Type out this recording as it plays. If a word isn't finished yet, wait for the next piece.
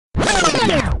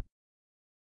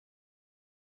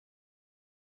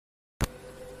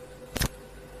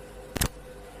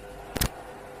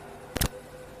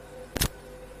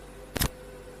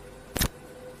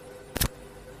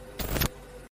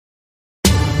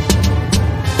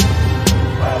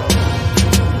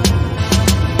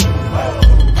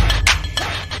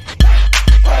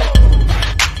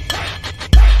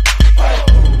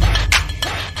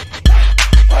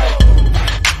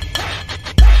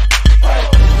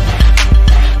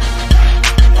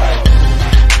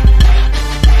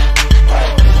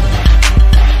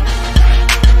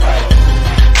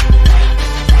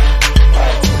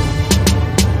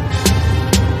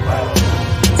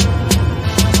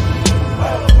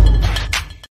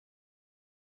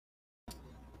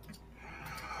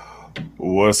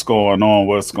What's going on?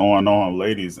 What's going on,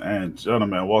 ladies and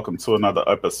gentlemen? Welcome to another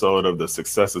episode of the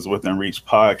Successes Within Reach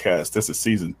podcast. This is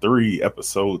season 3,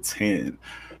 episode 10,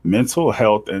 Mental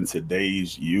Health in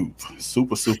Today's Youth.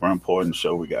 Super important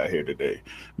show we got here today.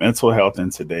 Mental health in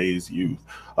today's youth.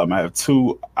 I have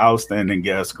two outstanding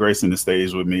guests gracing the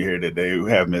stage with me here today. We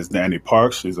have Ms. Danny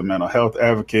Parks. She's a mental health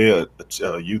advocate,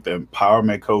 a youth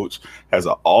empowerment coach, has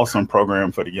an awesome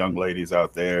program for the young ladies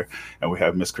out there. And we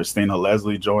have Ms. Christina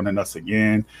Leslie joining us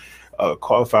again, a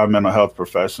qualified mental health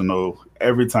professional.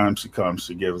 Every time she comes,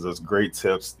 she gives us great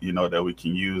tips, that we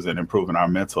can use in improving our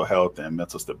mental health and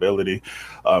mental stability.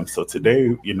 So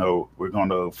today, we're going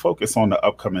to focus on the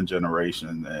upcoming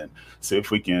generation and see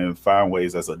if we can find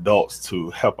ways as adults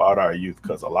to help out our youth,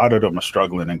 because a lot of them are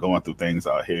struggling and going through things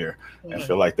out here and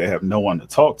feel like they have no one to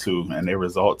talk to, and they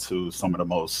resort to some of the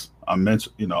most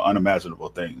unimaginable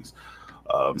things.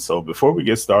 So before we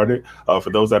get started,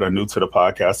 for those that are new to the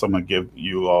podcast, I'm going to give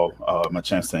you all a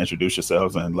chance to introduce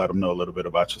yourselves and let them know a little bit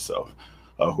about yourself.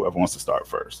 Whoever wants to start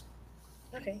first.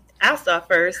 Okay, I'll start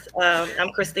first.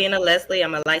 I'm Christina Leslie.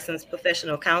 I'm a licensed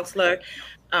professional counselor.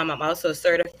 I'm also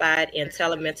certified in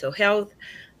telemental health.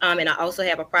 And I also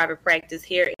have a private practice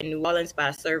here in New Orleans, but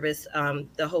I service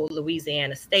the whole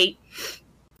Louisiana state.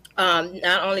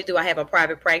 Not only do I have a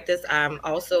private practice, I'm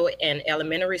also an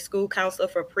elementary school counselor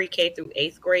for pre-K through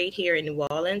 8th grade here in New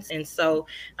Orleans. And so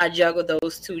I juggle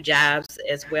those two jobs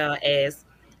as well as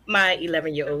my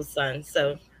 11-year-old son.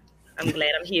 So I'm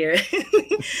glad I'm here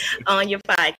on your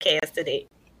podcast today.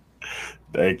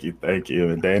 Thank you.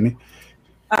 And Danny?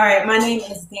 All right, my name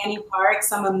is Danny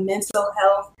Parks. I'm a mental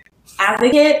health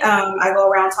advocate. I go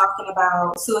around talking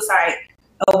about suicide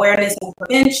awareness and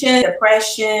prevention,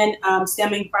 depression,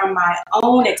 stemming from my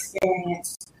own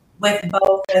experience with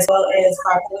both, as well as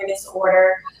bipolar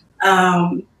disorder.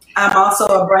 I'm also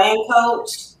a brand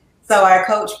coach, so I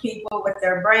coach people with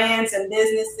their brands and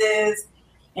businesses,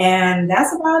 and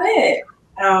that's about it.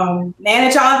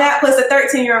 Manage all that plus a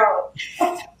 13-year-old.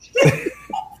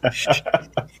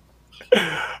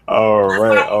 All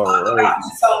right.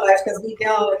 So much because we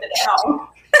deal with it at home.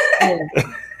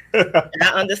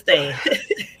 I understand.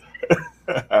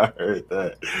 I heard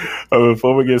that.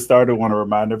 Before we get started, I want to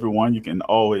remind everyone you can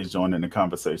always join in the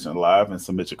conversation live and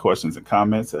submit your questions and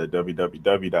comments at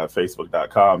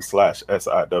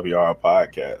www.facebook.com/SIWR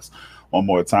podcast. One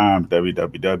more time,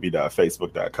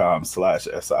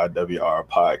 www.facebook.com/SIWR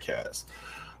podcast.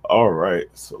 All right,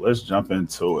 so let's jump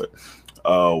into it.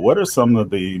 What are some of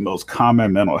the most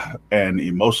common mental and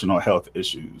emotional health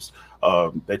issues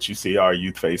that you see our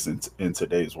youth face in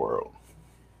today's world?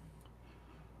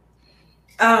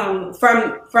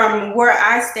 From where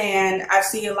I stand, I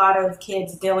see a lot of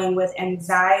kids dealing with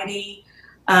anxiety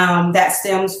that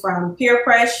stems from peer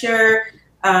pressure.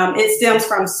 It stems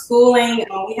from schooling.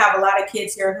 We have a lot of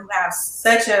kids here who have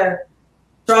such a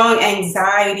strong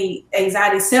anxiety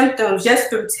symptoms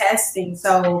just through testing.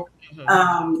 So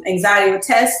anxiety with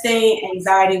testing,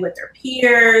 anxiety with their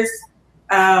peers,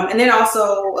 and then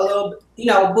also a little,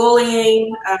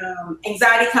 bullying,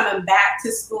 anxiety coming back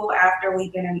to school after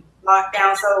we've been in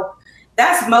lockdown. So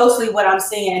that's mostly what I'm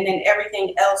seeing. And then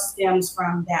everything else stems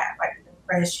from that, like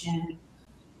depression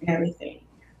and everything.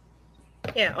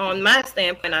 Yeah, on my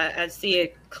standpoint, I see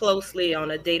it closely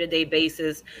on a day-to-day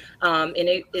basis. And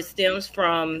it stems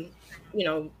from,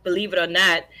 believe it or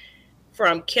not,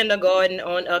 from kindergarten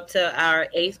on up to our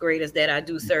 8th graders that I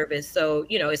do service. So,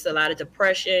 it's a lot of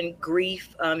depression,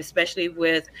 grief, especially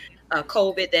with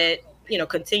COVID that,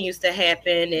 continues to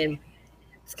happen, and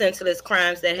senseless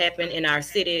crimes that happen in our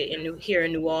city here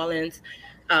in New Orleans.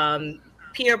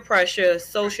 Peer pressure,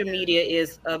 social media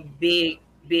is a big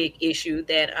issue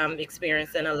that I'm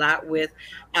experiencing a lot with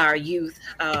our youth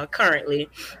currently.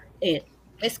 And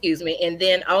Excuse me. And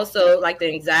then also like the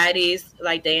anxieties,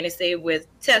 like Diana said, with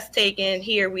test taking.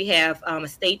 Here we have a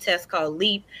state test called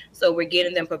LEAP. So we're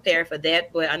getting them prepared for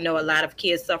that. But I know a lot of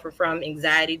kids suffer from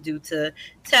anxiety due to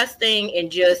testing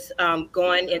and just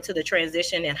going into the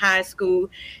transition in high school.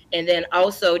 And then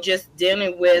also just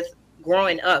dealing with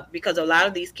growing up, because a lot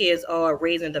of these kids are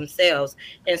raising themselves.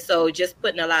 And so just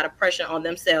putting a lot of pressure on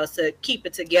themselves to keep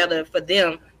it together for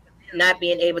them, not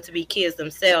being able to be kids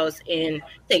themselves and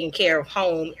taking care of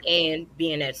home and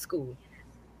being at school.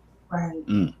 Right.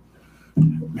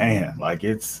 Man, like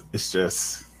it's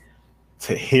just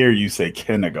to hear you say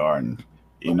kindergarten,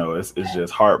 it's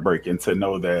just heartbreaking to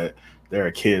know that there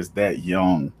are kids that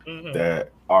young Hmm. that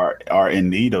are in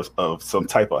need of some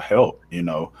type of help,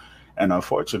 and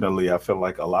unfortunately I feel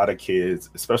like a lot of kids,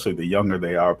 especially the younger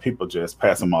they are, people just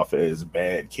pass them off as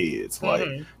bad kids, like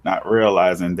Hmm. not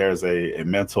realizing there's a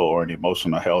mental or an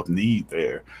emotional health need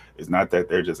there. It's not that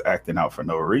they're just acting out for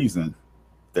no reason.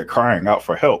 They're crying out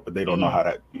for help, but they don't know Hmm. how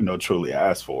to truly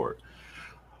ask for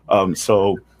it.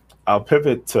 So I'll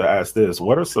pivot to ask this: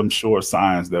 what are some sure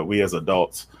signs that we as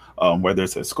adults, whether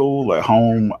it's at school, at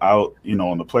home, out,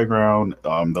 on the playground,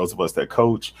 those of us that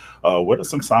coach, what are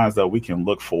some signs that we can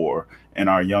look for in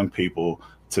our young people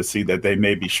to see that they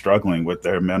may be struggling with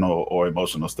their mental or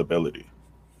emotional stability?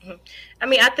 I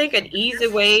mean, I think an easy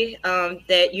way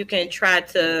that you can try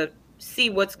to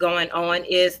see what's going on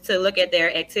is to look at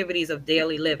their activities of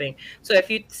daily living. So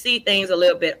if you see things a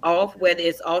little bit off, whether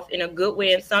it's off in a good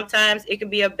way, and sometimes it can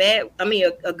be a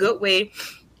good way,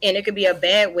 and it could be a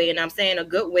bad way. And I'm saying a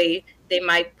good way, they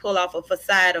might pull off a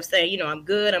facade of saying, I'm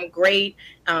good, I'm great,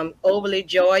 I'm overly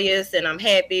joyous, and I'm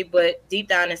happy. But deep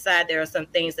down inside, there are some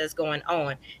things that's going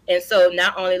on. And so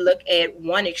not only look at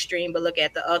one extreme, but look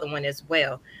at the other one as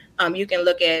well. You can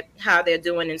look at how they're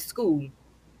doing in school,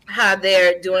 how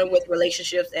they're doing with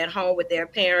relationships at home with their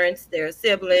parents, their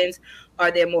siblings.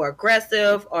 Are they more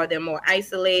aggressive? Are they more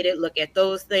isolated? Look at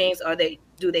those things.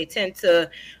 Do they tend to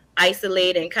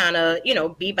isolate and kind of,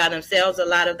 be by themselves a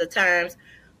lot of the times?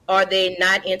 Are they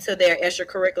not into their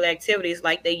extracurricular activities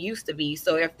like they used to be?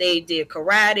 So if they did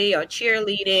karate or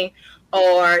cheerleading,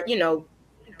 or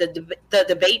the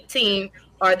debate team,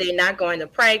 are they not going to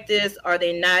practice? Are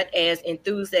they not as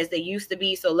enthused as they used to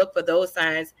be? So look for those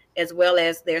signs, as well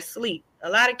as their sleep. A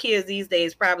lot of kids these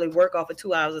days probably work off of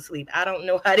 2 hours of sleep. I don't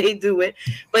know how they do it,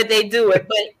 but they do it.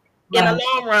 But in the Right.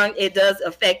 long run, it does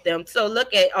affect them. So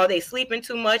look at, are they sleeping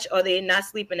too much? Are they not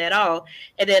sleeping at all?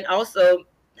 And then also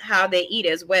how they eat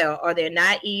as well. Are they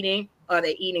not eating? Are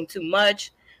they eating too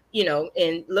much?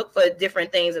 And look for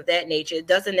different things of that nature. It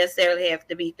doesn't necessarily have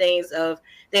to be things of,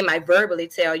 they might verbally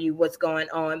tell you what's going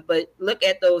on, but look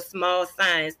at those small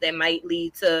signs that might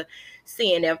lead to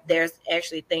seeing if there's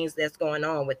actually things that's going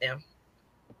on with them.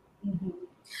 Mhm.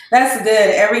 That's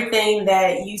good. Everything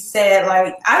that you said,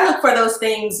 like I look for those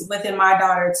things within my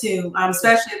daughter too,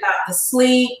 especially about the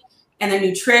sleep and the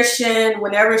nutrition.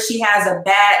 Whenever she has a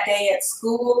bad day at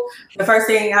school, the first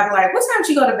thing I'm like, "What time did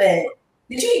you go to bed?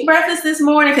 Did you eat breakfast this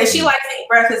morning?" Because she Mm. likes to eat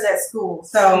breakfast at school,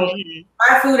 so Mhm.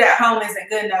 my food at home isn't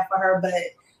good enough for her. But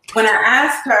when I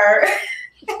ask her,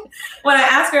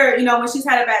 when she's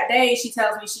had a bad day, she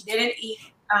tells me she didn't eat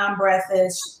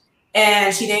breakfast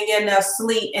and she didn't get enough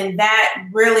sleep, and that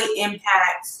really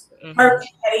impacts her Mhm.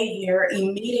 behavior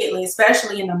immediately,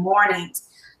 especially in the mornings.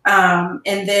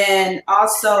 And then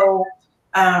also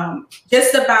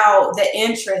just about the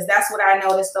interest. That's what I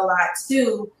noticed a lot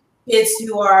too. Kids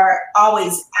who are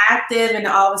always active and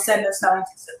all of a sudden they're starting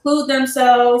to seclude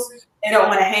themselves. They don't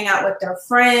want to hang out with their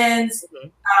friends.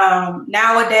 Mhm.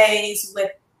 Nowadays,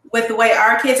 with the way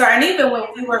our kids are, and even when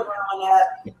we were growing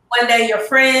up, one day you're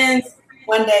friends,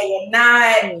 one day you're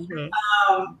not. Mhm.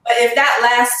 But if that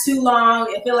lasts too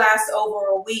long, if it lasts over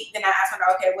a week, then I ask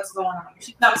her, okay, what's going on? If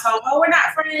she comes home, oh, we're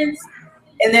not friends,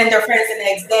 and then they're friends the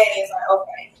next day. It's like,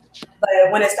 okay.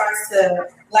 But when it starts to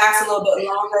last a little bit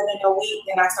longer than a week,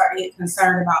 then I start to get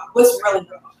concerned about what's really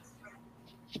going on.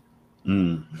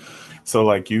 Mm. So,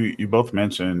 like you both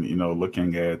mentioned,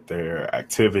 looking at their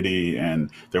activity and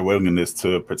their willingness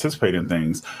to participate in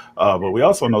things. But we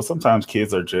also know sometimes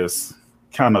kids are just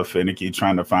kind of finicky,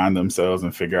 trying to find themselves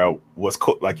and figure out what's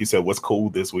cool. Like you said, what's cool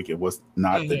this week and what's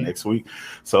not the Mhm. next week.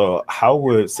 So, how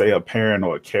would, say, a parent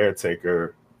or a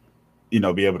caretaker,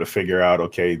 be able to figure out,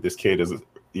 okay, this kid is,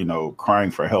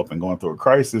 crying for help and going through a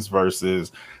crisis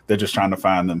versus they're just trying to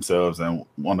find themselves and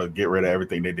want to get rid of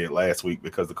everything they did last week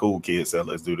because the cool kid said,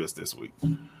 let's do this week.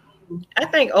 I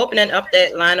think opening up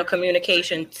that line of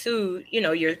communication to,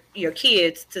 your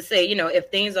kids to say, if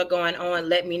things are going on,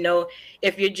 let me know.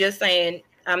 If you're just saying,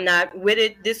 I'm not with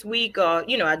it this week, or,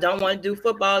 I don't want to do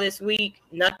football this week,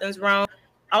 nothing's wrong.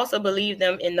 also believe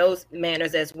them in those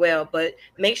manners as well. But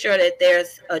make sure that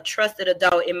there's a trusted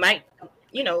adult. It might,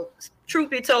 truth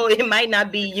be told, it might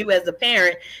not be you as a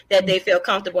parent that they feel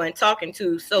comfortable in talking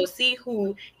to. So see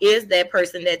who is that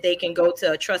person that they can go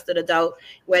to, a trusted adult,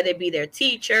 whether it be their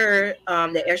teacher,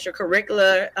 the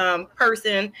extracurricular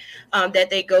person that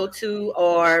they go to,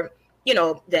 or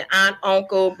the aunt,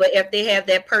 uncle. But if they have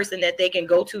that person that they can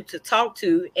go to talk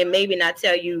to, and maybe not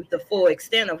tell you the full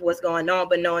extent of what's going on,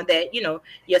 but knowing that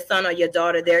your son or your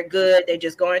daughter, they're good, they're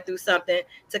just going through something,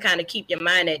 to kind of keep your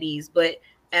mind at ease. But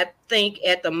I think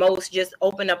at the most, just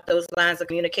open up those lines of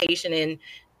communication and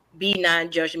be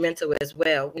non-judgmental as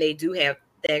well when they do have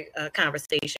that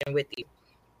conversation with you.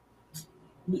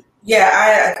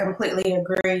 Yeah, I completely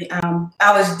agree.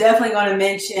 I was definitely going to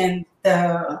mention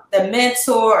the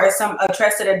mentor or a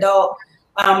trusted adult.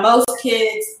 Most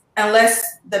kids,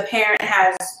 unless the parent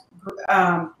has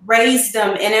raised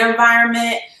them in an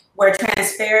environment where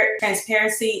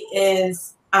transparency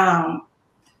is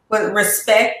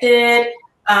respected.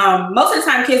 Most of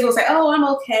the time kids will say, "Oh, I'm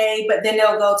okay," but then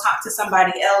they'll go talk to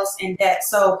somebody else in depth.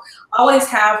 So always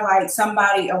have like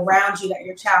somebody around you that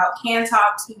your child can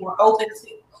talk to or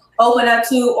open up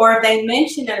to, or if they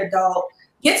mention an adult,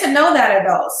 get to know that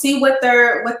adult, see what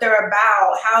they're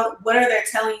about, what are they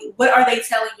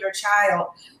telling your child,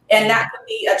 and that could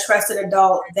be a trusted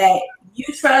adult that you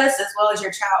trust as well as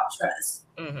your child trusts.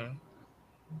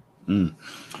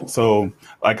 So,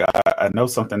 like, I know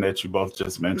something that you both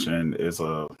just mentioned is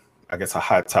I guess a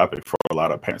hot topic for a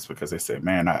lot of parents, because they say,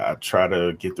 man, I try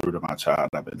to get through to my child.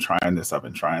 I've been trying this, I've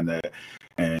been trying that.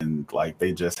 And like,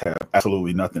 they just have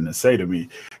absolutely nothing to say to me.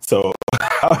 So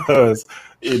how does,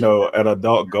 an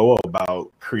adult go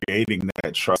about creating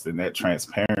that trust and that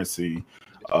transparency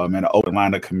and an open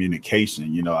line of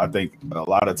communication? I think a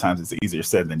lot of times it's easier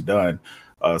said than done.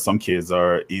 Some kids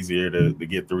are easier to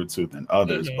get through to than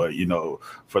others. But,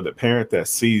 for the parent that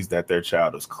sees that their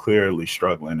child is clearly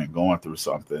struggling and going through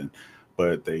something,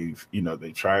 but they've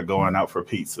tried going out for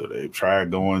pizza, they've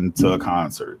tried going to a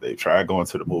concert, they've tried going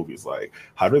to the movies, like,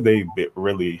 how do they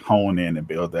really hone in and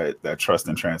build that trust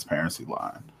and transparency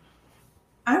line?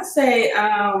 I'd say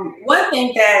one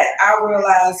thing that I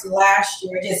realized last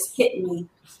year just hit me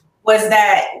was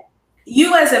that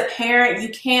you as a parent, you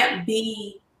can't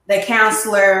be the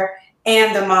counselor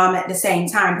and the mom at the same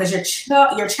time, because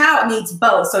your child needs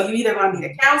both. So you either want to be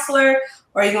the counselor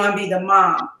or you're going to be the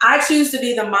mom. I choose to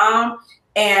be the mom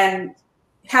and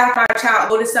have my child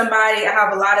go to somebody. I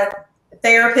have a lot of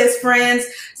therapist friends,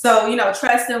 so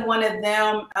trusting one of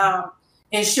them,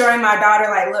 ensuring my daughter,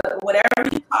 like, look, whatever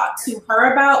you talk to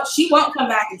her about, she won't come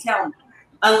back and tell me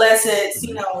unless it's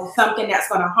something that's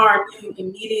going to harm you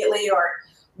immediately or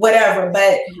whatever.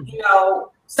 But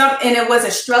and it was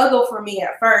a struggle for me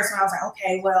at first, when I was like,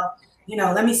 okay, well,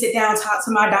 let me sit down, talk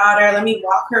to my daughter, let me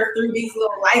walk her through these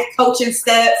little life coaching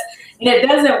steps. And it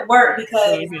doesn't work,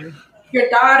 because your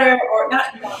daughter, or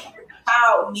not your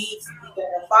child, needs the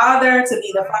father to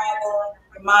be the father,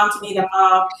 the mom to be the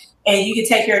mom. And you can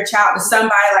take your child to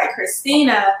somebody like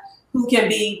Christina who can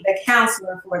be the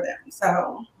counselor for them.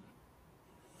 So.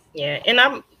 Yeah. And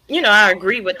I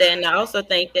agree with that. And I also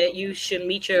think that you should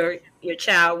meet your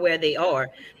child where they are.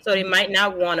 So they might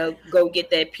not want to go get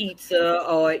that pizza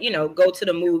or, go to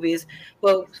the movies,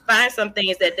 but find some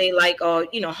things that they like, or,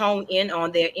 hone in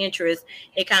on their interests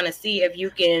and kind of see if you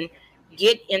can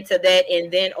get into that,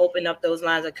 and then open up those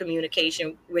lines of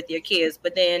communication with your kids.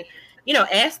 But then,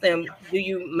 ask them, do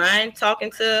you mind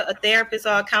talking to a therapist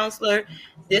or a counselor?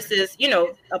 This is,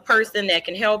 a person that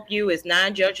can help you, is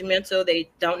non-judgmental. They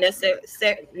don't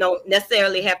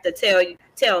necessarily have to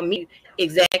tell me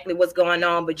exactly what's going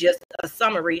on, but just a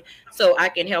summary, so I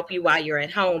can help you while you're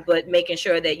at home, but making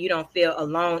sure that you don't feel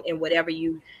alone in whatever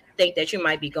you think that you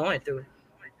might be going through.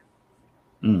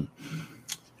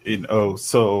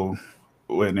 So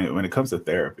when it comes to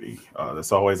therapy,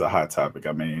 that's always a hot topic.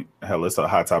 I mean, hell, it's a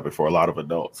hot topic for a lot of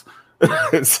adults.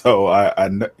 So I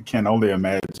can only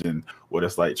imagine what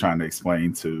it's like trying to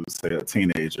explain to, say, a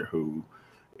teenager who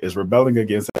is rebelling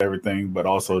against everything, but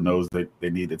also knows that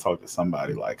they need to talk to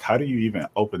somebody. Like, how do you even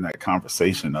open that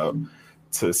conversation up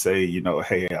to say,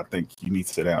 hey, I think you need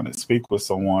to sit down and speak with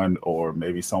someone, or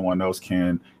maybe someone else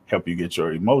can help you get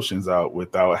your emotions out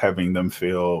without having them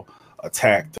feel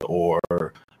attacked, or,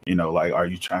 like, are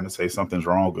you trying to say something's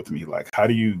wrong with me? Like, how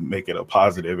do you make it a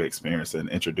positive experience in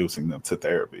introducing them to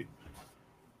therapy?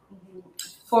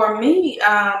 For me,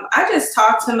 I just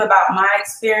talk to them about my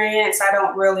experience. I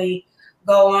don't really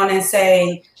go on and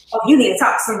say, oh, you need to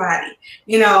talk to somebody.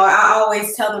 I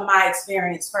always tell them my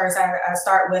experience first. I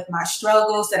start with my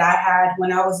struggles that I had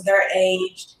when I was their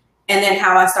age, and then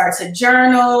how I start to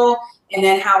journal and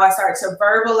then how I started to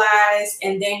verbalize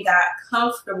and then got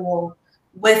comfortable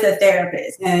with a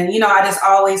therapist. And, I just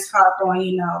always talk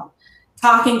on,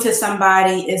 talking to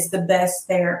somebody is the best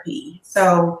therapy.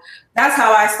 So that's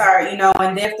how I start,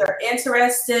 and if they're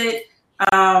interested,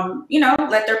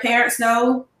 let their parents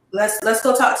know. Let's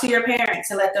go talk to your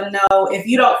parents and let them know. If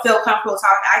you don't feel comfortable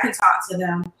talking, I can talk to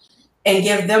them and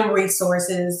give them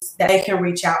resources that they can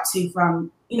reach out to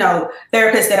from,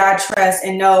 therapists that I trust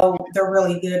and know they're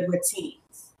really good with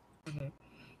teens. Mm-hmm.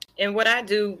 And what I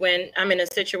do when I'm in a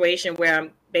situation where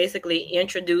I'm basically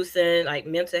introducing like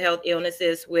mental health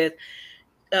illnesses with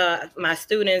my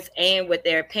students and with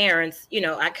their parents,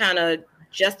 I kind of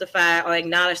justify or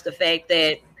acknowledge the fact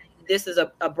that this is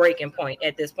a breaking point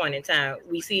at this point in time.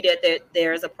 We see that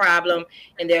there's a problem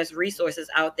and there's resources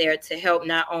out there to help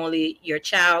not only your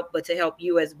child, but to help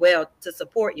you as well to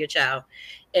support your child.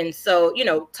 And so,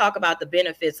 talk about the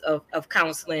benefits of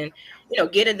counseling,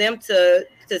 getting them to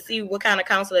see what kind of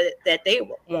counselor that they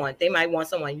want. They might want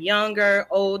someone younger,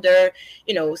 older,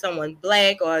 someone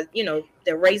Black, or,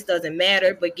 the race doesn't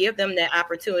matter, but give them that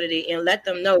opportunity and let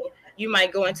them know you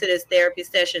might go into this therapy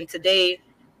session today,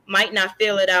 might not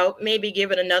feel it out, maybe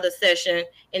give it another session.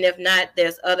 And if not,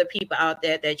 there's other people out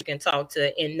there that you can talk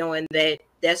to, and knowing that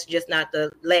that's just not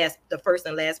the first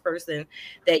and last person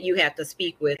that you have to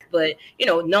speak with. But,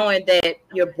 knowing that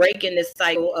you're breaking this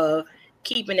cycle of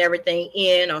keeping everything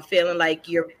in or feeling like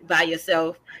you're by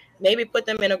yourself, maybe put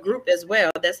them in a group as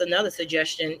well. That's another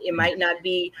suggestion. It might not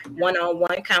be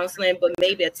one-on-one counseling, but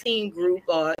maybe a team group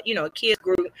or, a kids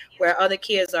group where other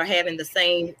kids are having the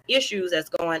same issues that's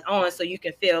going on. So you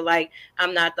can feel like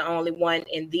I'm not the only one,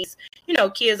 and these,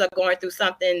 kids are going through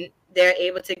something. They're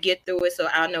able to get through it. So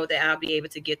I know that I'll be able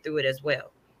to get through it as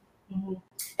well. Mm-hmm.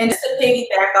 And just to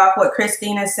piggyback off what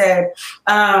Christina said,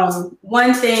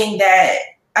 one thing that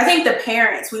I think the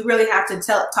parents, we really have to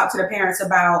talk to the parents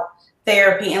about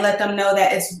therapy and let them know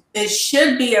that it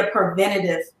should be a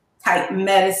preventative type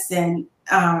medicine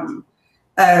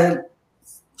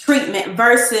treatment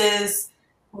versus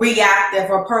reactive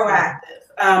or proactive.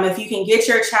 If you can get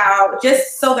your child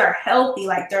just so they're healthy,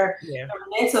 like their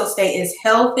mental state is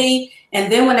healthy,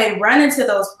 and then when they run into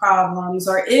those problems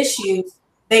or issues,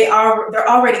 they're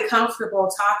already comfortable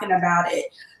talking about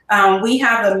it. We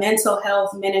have a mental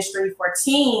health ministry for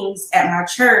teens at my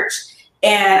church.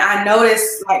 And I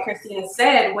noticed, like Christina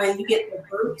said, when you get the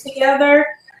group together,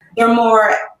 they're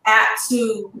more apt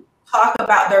to talk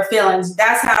about their feelings.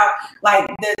 That's how, like,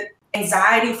 the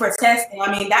anxiety for testing,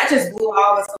 that just blew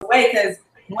all of us away, because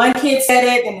one kid said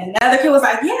it and another kid was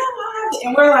like, yeah, Mom.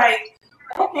 And we're like,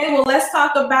 okay, well, let's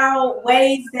talk about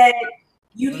ways that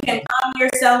you can calm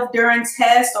yourself during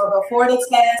tests or before the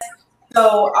test.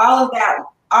 So all of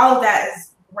that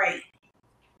is great.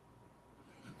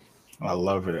 I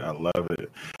love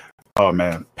it. Oh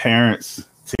man, parents,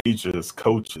 teachers,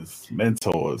 coaches,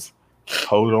 mentors,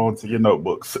 hold on to your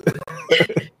notebooks.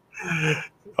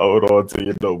 Hold on to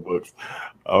your notebooks.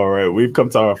 All right, we've come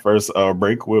to our first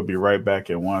break. We'll be right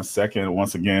back in 1 second.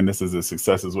 Once again, this is the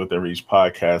Successes Within Reach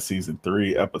podcast, season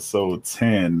 3, episode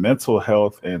 10, mental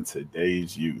health in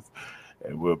today's youth.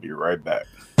 And we'll be right back.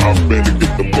 I'm ready to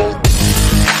get the ball.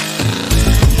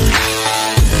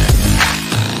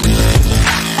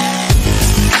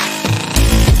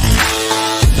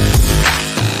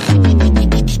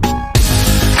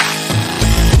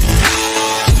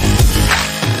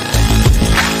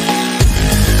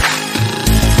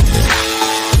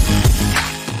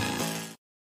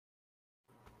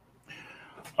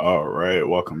 All right,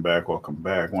 welcome back.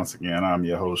 Once again, I'm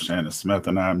your host, Shannon Smith,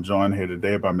 and I'm joined here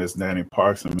today by Miss Danny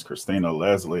Parks and Miss Christina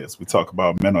Leslie as we talk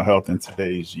about mental health in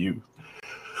today's youth.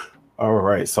 All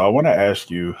right, so I want to ask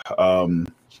you,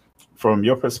 from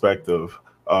your perspective,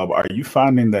 are you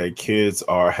finding that kids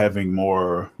are having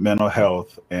more mental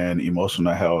health and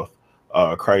emotional health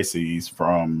crises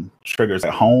from triggers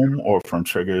at home or from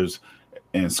triggers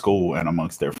in school and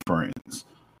amongst their friends?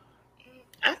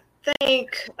 I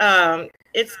think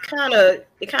it kind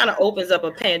of opens up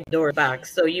a Pandora's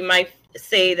box. So you might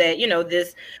say that,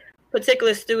 this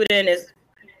particular student is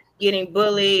getting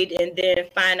bullied, and then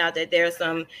find out that there's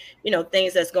some,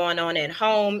 things that's going on at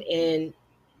home. And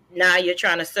now you're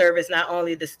trying to service not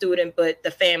only the student, but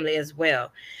the family as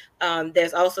well.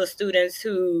 There's also students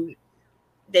who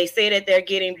they say that they're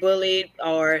getting bullied,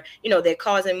 or, they're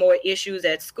causing more issues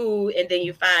at school. And then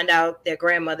you find out their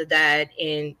grandmother died,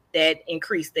 and that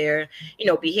increased their,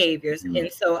 behaviors. Mm-hmm.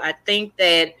 And so I think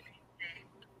that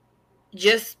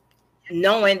just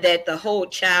knowing that the whole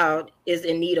child is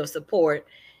in need of support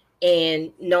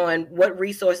and knowing what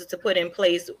resources to put in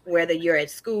place, whether you're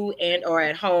at school and or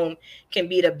at home, can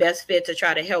be the best fit to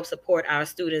try to help support our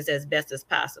students as best as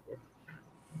possible.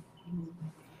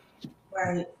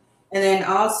 Right. And then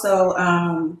also,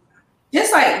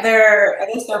 just like their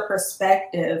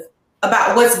perspective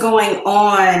about what's going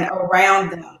on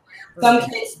around them. Some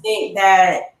kids think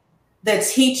that the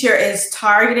teacher is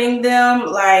targeting them,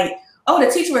 like, oh,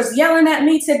 the teacher was yelling at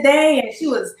me today and she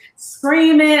was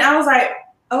screaming. I was like,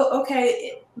 oh,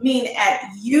 okay. I mean, at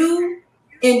you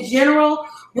in general?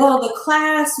 Well, the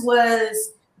class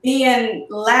was being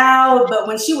loud, but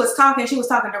when she was talking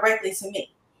directly to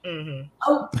me. Mm-hmm.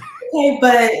 Oh, okay,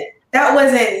 but that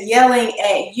wasn't yelling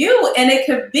at you. And it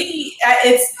could be,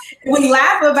 we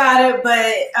laugh about it,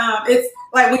 but it's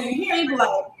like when you hear it, like,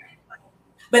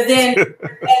 but then at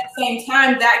the same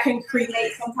time, that can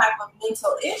create some type of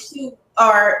mental issue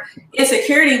or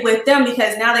insecurity with them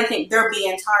because now they think they're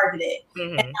being targeted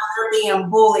and now they're being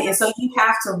bullied. And so you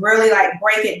have to really like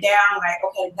break it down. Like,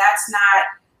 okay,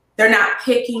 they're not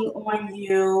picking on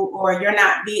you, or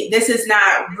this is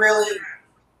not really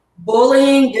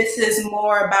bullying. This is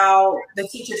more about the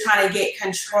teacher trying to get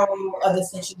control of the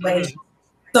situation.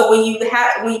 So when you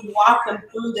walk them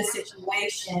through the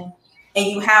situation, and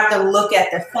you have to look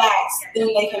at the facts, then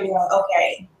they can be like,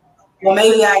 okay, well,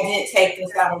 maybe I did take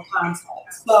this out of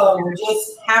context. So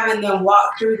just having them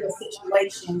walk through the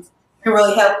situations can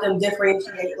really help them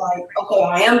differentiate, like, okay,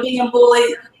 I am being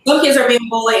bullied. Some kids are being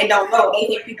bullied and don't know. They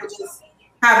think people just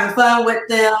having fun with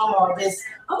them or just,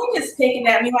 oh, they're just picking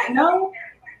at me. Like, no,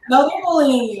 they're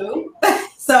bullying you.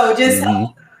 So just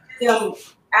help them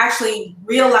actually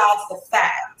realize the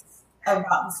facts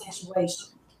about the situation.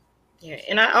 Yeah,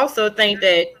 and I also think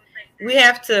that we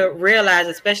have to realize,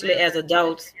 especially as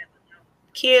adults,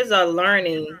 kids are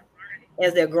learning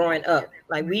as they're growing up.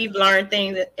 Like we've learned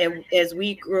things as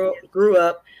we grew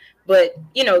up, but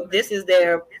this is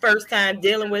their first time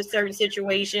dealing with certain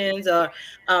situations or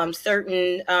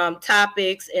certain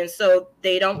topics, and so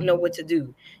they don't know what to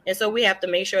do. And so we have to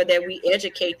make sure that we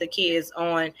educate the kids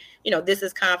on, this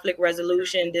is conflict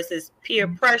resolution, this is peer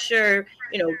pressure,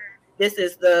 this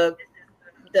is the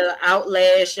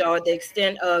outlash or the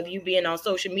extent of you being on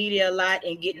social media a lot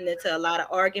and getting into a lot of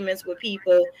arguments with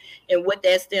people and what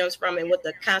that stems from and what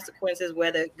the consequences,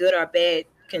 whether good or bad,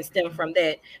 can stem from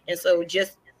that. And so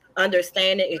just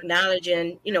understanding,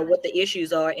 acknowledging, what the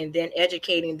issues are, and then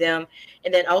educating them,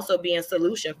 and then also being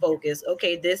solution focused.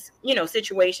 Okay, this,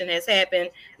 situation has happened.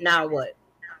 Now what?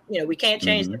 We can't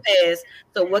change the past.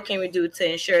 So what can we do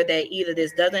to ensure that either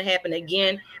this doesn't happen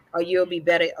again, or you'll be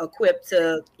better equipped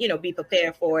to, be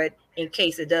prepared for it in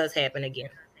case it does happen again.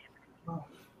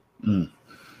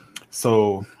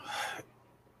 So,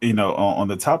 on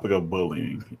the topic of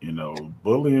bullying,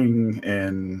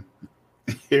 bullying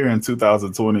here in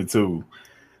 2022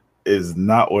 is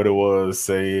not what it was,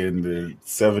 say, in the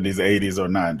 70s, 80s, or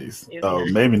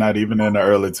 90s. Maybe not even in the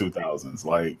early 2000s.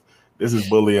 Like, this is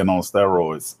bullying on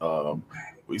steroids.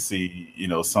 We see,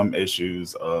 some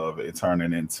issues of it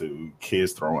turning into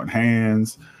kids throwing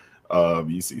hands.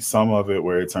 You see some of it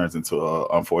where it turns into an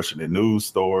unfortunate news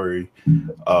story,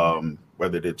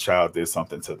 whether the child did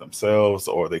something to themselves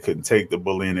or they couldn't take the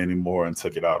bullying anymore and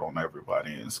took it out on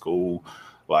everybody in school.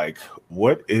 Like,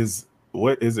 what is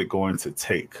it going to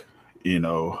take?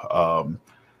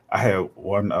 I had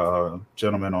one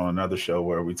gentleman on another show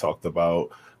where we talked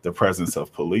about the presence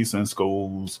of police in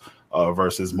schools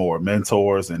versus more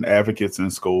mentors and advocates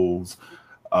in schools.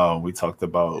 We talked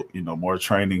about, more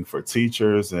training for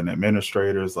teachers and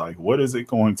administrators. Like, what is it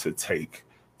going to take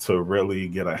to really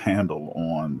get a handle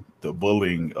on the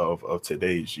bullying of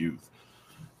today's youth?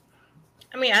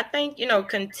 I mean, I think,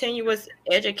 continuous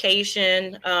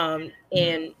education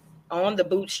and on the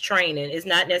boots training is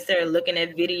not necessarily looking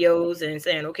at videos and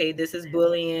saying, okay, this is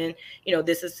bullying,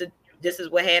 this is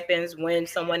what happens when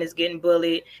someone is getting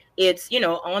bullied. It's,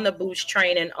 on the boots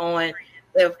training on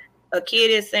if a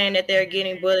kid is saying that they're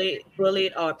getting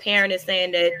bullied, or a parent is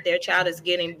saying that their child is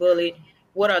getting bullied,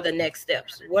 what are the next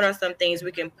steps? What are some things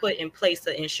we can put in place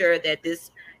to ensure that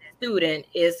this student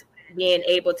is being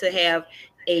able to have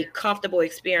a comfortable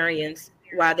experience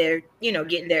while they're,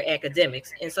 getting their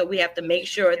academics? And so we have to make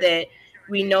sure that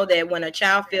we know that when a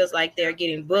child feels like they're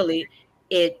getting bullied,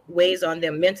 it weighs on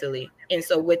them mentally. And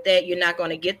so with that, you're not going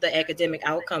to get the academic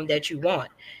outcome that you want.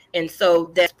 And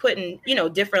so that's putting,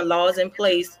 different laws in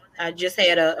place. I just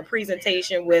had a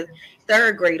presentation with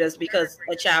third graders because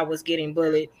a child was getting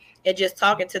bullied, and just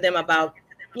talking to them about,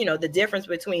 the difference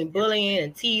between bullying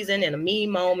and teasing and a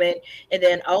mean moment. And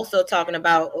then also talking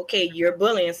about, okay, you're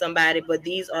bullying somebody, but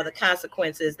these are the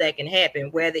consequences that can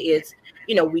happen, whether it's,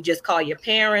 we just call your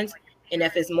parents And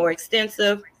if it's more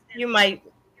extensive, you might,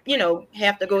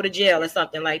 have to go to jail or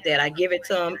something like that. I give it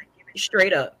to them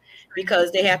straight up,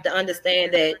 because they have to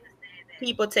understand that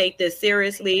people take this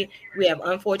seriously. We have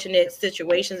unfortunate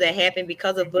situations that happen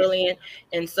because of bullying.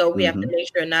 And so we have to make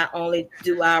sure not only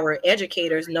do our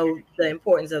educators know the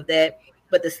importance of that,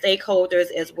 but the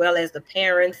stakeholders as well as the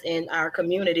parents in our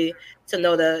community to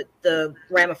know the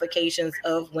ramifications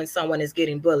of when someone is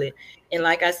getting bullied. And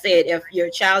like I said, if your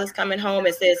child is coming home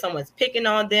and says someone's picking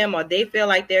on them or they feel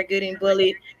like they're getting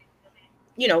bullied,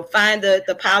 find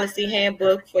the policy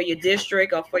handbook for your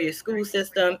district or for your school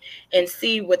system and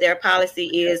see what their policy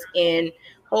is, and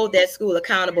hold that school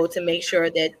accountable to make sure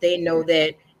that they know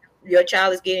that your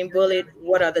child is getting bullied.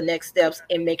 What are the next steps,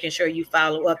 and making sure you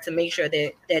follow up to make sure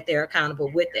that they're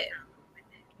accountable with that.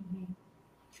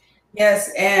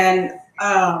 Yes, and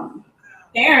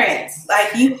parents,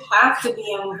 like, you have to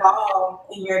be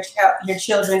involved in your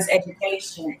children's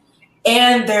education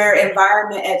and their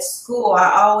environment at school.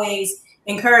 I always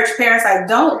encourage parents, like,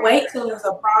 don't wait till there's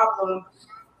a problem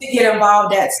to get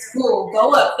involved at school.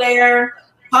 Go up there,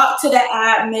 talk to the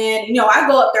admin. I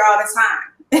go up there all the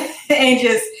time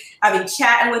and I be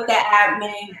chatting with the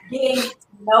admin, getting to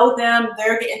know them.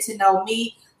 They're getting to know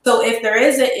me. So if there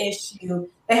is an issue,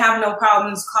 they have no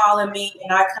problems calling me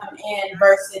and I come in,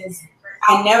 versus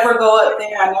I never go up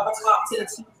there. I never talk to the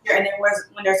teacher. And then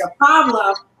when there's a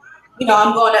problem,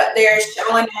 I'm going up there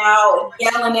showing out,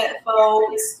 yelling at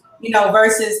folks,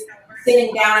 versus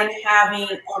sitting down and having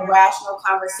a rational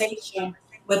conversation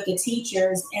with the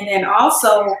teachers. And then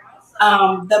also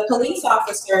the police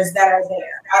officers that are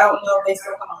there. I don't know if they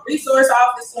still call them resource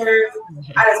officers.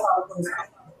 I just call them police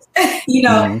officers.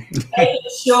 Making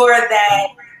sure that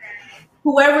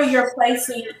whoever you're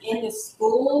placing in the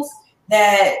schools,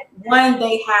 that one,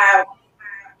 they have,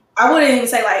 I wouldn't even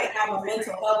say like have a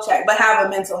mental health check, but have a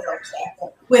mental health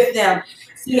check with them.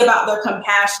 See about their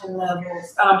compassion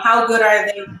levels. How good are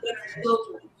they with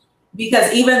children?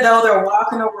 Because even though they're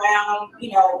walking around,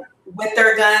 with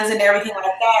their guns and everything like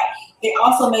that, they're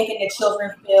also making the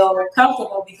children feel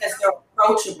comfortable because they're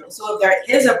approachable. So if there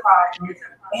is a problem,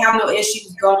 they have no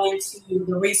issues going to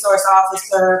the resource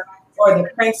officer or the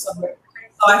principal.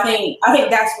 So I think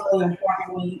that's really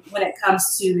important when it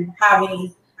comes to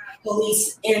having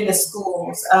police in the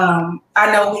schools.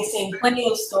 I know we've seen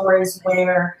plenty of stories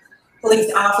where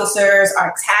police officers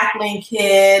are tackling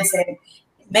kids and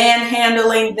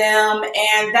manhandling them,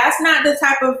 and that's not the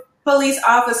type of police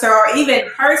officer or even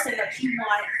person that you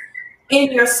want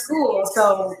in your school.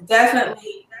 So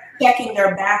definitely checking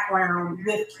their background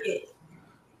with kids.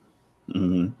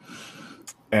 Mm-hmm.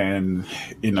 And,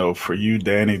 for you,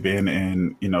 Danny, being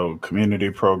in, community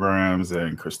programs,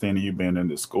 and Christina, you being in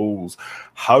the schools,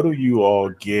 how do you all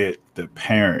get the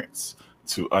parents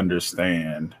to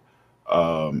understand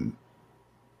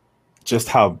just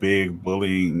how big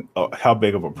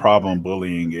of a problem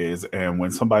bullying is? And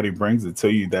when somebody brings it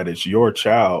to you that it's your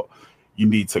child, you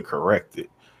need to correct it.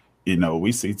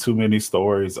 We see too many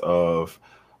stories of,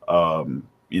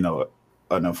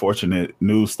 an unfortunate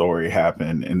news story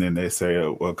happened, and then they say,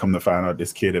 well, come to find out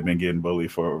this kid had been getting bullied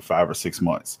for 5 or 6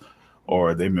 months,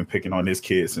 or they've been picking on this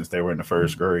kid since they were in the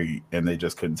first grade and they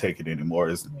just couldn't take it anymore.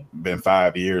 It's been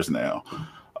 5 years now.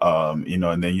 And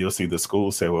then you'll see the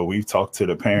school say, well, we've talked to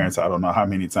the parents. I don't know how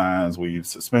many times we've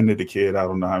suspended the kid. I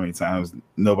don't know how many times.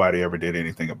 Nobody ever did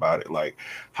anything about it. Like,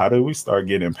 how do we start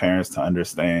getting parents to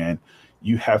understand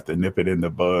you have to nip it in the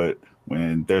bud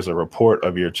when there's a report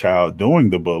of your child doing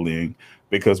the bullying,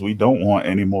 because we don't want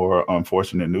any more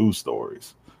unfortunate news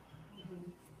stories?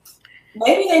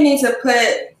 Maybe they need to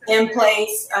put in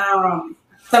place some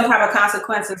type of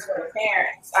consequences for the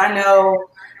parents. I know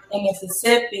in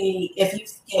Mississippi, if you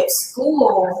skip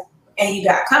school and you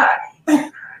got caught,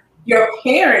 your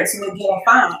parents would get a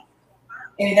fine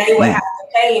and they would have to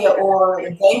pay it, or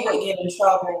they would get in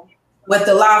trouble with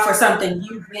the law for something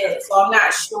you did. So I'm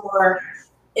not sure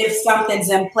if something's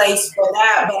in place for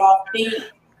that, but I think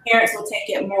parents will take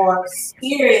it more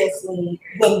seriously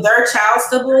when their child's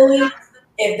the bully,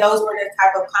 if those were the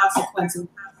type of consequences,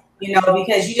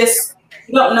 because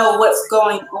you don't know what's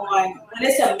going on. When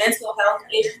it's a mental health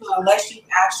issue, unless you've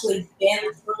actually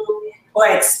been through or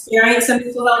experienced a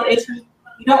mental health issue,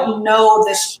 you don't know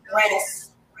the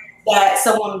stress that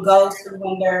someone goes through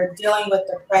when they're dealing with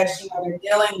depression or they're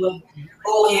dealing with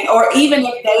bullying, or even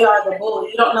if they are the bully,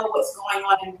 you don't know what's going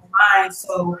on in their mind.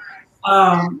 So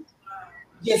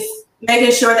just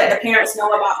making sure that the parents know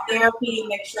about therapy,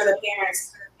 make sure the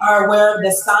parents are aware of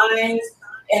the signs,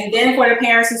 and then for the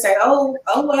parents to say, oh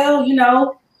well,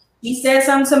 he said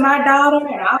something to my daughter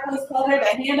and I always tell her to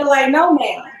handle, like, no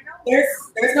ma'am,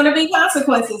 there's going to be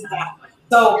consequences now.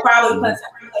 So probably put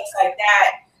some in place like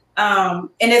that.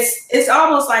 And it's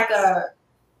almost like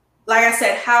I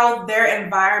said, how their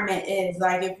environment is.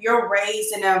 Like if you're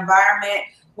raised in an environment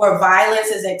where violence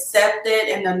is accepted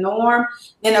and the norm,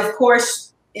 then of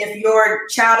course, if your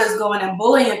child is going and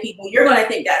bullying people, you're going to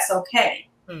think that's okay.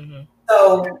 Mm-hmm.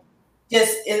 So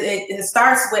just it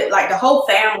starts with like the whole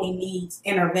family needs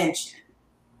intervention.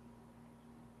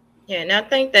 Yeah, and I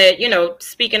think that,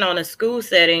 speaking on a school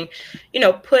setting,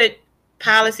 put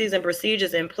policies and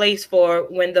procedures in place for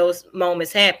when those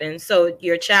moments happen. So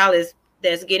your child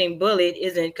that's getting bullied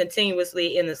isn't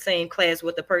continuously in the same class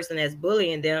with the person that's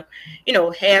bullying them.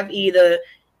 Have either,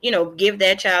 give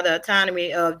that child the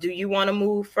autonomy of, do you want to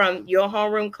move from your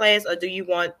homeroom class, or do you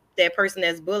want that person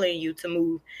that's bullying you to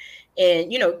move?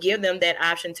 And, give them that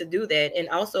option to do that. And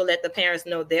also let the parents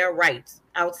know their rights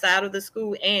outside of the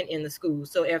school and in the school.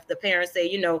 So if the parents say,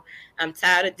 I'm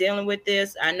tired of dealing with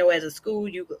this, I know as a school,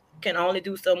 you can only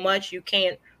do so much. You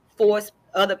can't force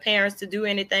other parents to do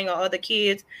anything or other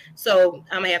kids. So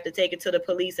I'm gonna have to take it to the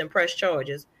police and press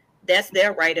charges. That's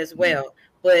their right as well.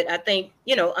 But I think,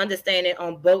 understanding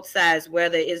on both sides,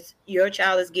 whether it's your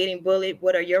child is getting bullied,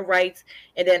 what are your rights?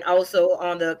 And then also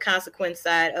on the consequence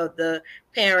side of the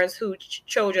parents whose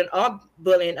children are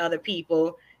bullying other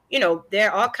people,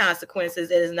 there are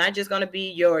consequences. It is not just going to be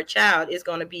your child, it's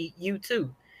going to be you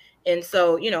too. And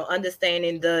so,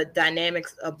 understanding the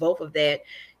dynamics of both of that,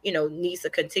 needs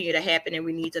to continue to happen. And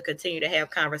we need to continue to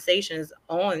have conversations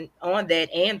on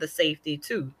that and the safety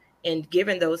too. And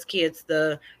giving those kids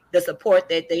the support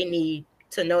that they need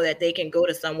to know that they can go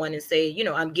to someone and say,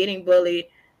 I'm getting bullied,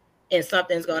 and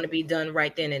something's going to be done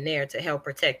right then and there to help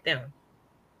protect them.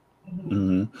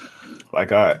 Mm-hmm.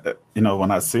 Like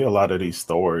when I see a lot of these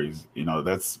stories,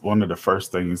 that's one of the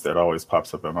first things that always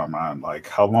pops up in my mind. Like,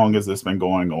 how long has this been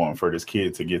going on for this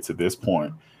kid to get to this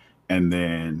point? And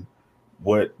then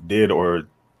what did or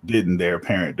didn't their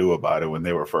parent do about it when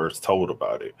they were first told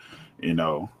about it?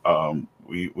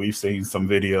 We've seen some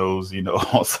videos,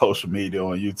 on social media,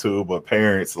 on YouTube, of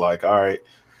parents like, all right,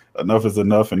 enough is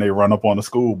enough, and they run up on the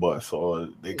school bus, or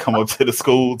they come up to the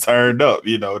school turned up.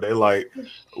 They like,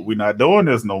 we're not doing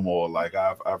this no more. Like,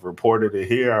 I've reported it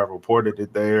here, I've reported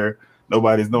it there.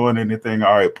 Nobody's doing anything.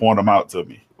 All right, point them out to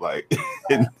me. Like,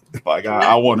 like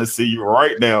I want to see you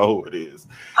right now who it is.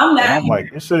 I'm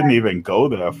like, it shouldn't even go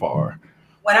that far.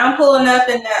 When I'm pulling up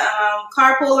in the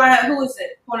carpool line, who is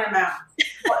it? Point them out.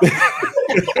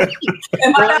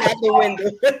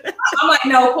 I'm like,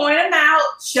 no, point them out.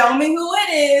 Show me who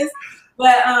it is.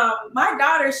 But my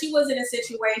daughter, she was in a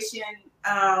situation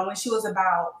when she was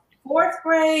about 4th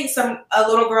grade. A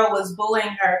little girl was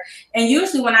bullying her. And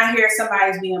usually when I hear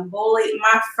somebody's being bullied,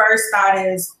 my first thought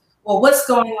is, well, what's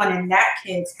going on in that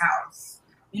kid's house?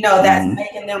 That's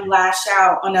making them lash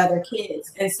out on other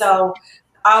kids. And so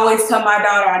I always tell my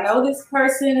daughter, I know this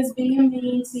person is being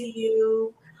mean to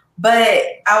you, but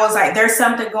I was like, there's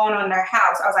something going on in their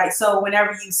house. I was like, so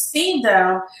whenever you see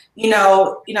them,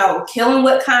 kill them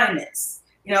with kindness.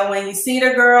 When you see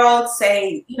the girl,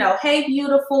 say, hey,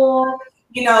 beautiful,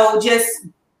 just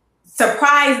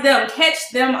surprise them, catch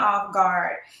them off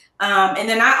guard. And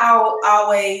then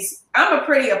I'm a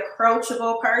pretty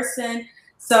approachable person.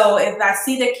 So if I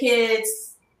see the kids,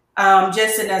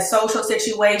 just in a social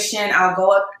situation, I'll go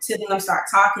up to them, start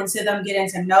talking to them, getting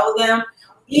to know them.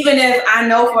 Even if I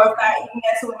know for a fact you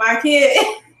mess with my kid,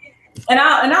 and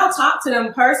I'll talk to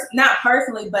them not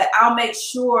personally, but I'll make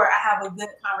sure I have a good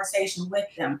conversation with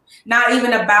them. Not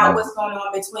even about what's going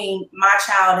on between my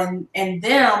child and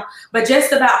them, but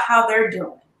just about how they're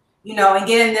doing, and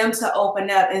getting them to open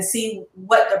up and see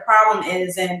what the problem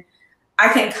is. And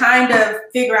I can kind of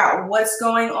figure out what's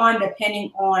going on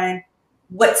depending on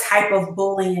what type of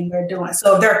bullying they're doing.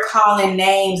 So if they're calling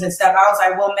names and stuff, I was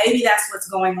like, well, maybe that's what's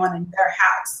going on in their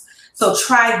house. So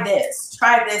try this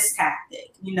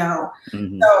tactic,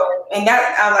 Mm-hmm. So, and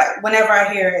that I like, whenever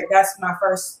I hear it, that's my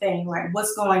first thing. Like,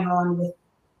 what's going on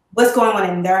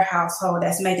in their household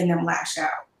that's making them lash out?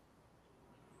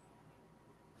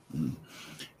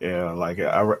 Yeah, like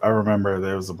I remember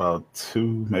there was about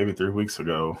 2, maybe 3 weeks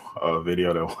ago, a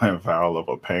video that went viral of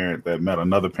a parent that met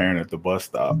another parent at the bus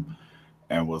stop.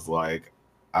 And was like,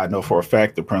 I know for a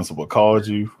fact the principal called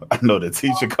you. I know the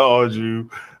teacher called you.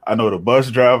 I know the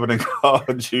bus driver that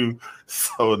called you.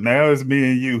 So now it's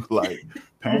me and you. Like,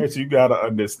 parents, you got to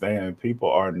understand,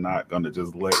 people are not going to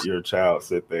just let your child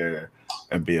sit there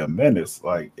and be a menace.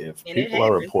 Like, if people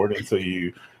are reporting to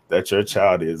you that your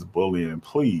child is bullying,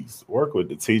 please work with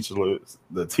the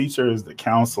teachers, the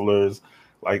counselors.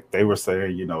 Like they were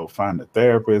saying, find a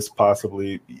therapist,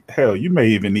 possibly. Hell, you may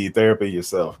even need therapy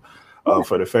yourself.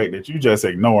 for the fact that you just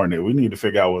ignoring it. We need to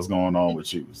figure out what's going on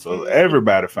with you. So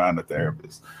everybody find a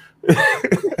therapist.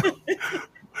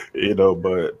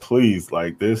 But please,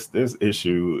 like this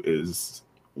issue is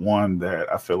one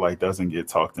that I feel like doesn't get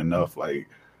talked enough. Like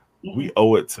we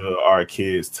owe it to our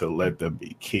kids to let them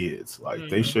be kids. Like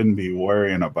they shouldn't be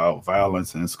worrying about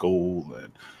violence in school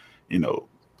and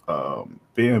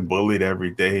being bullied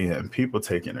every day and people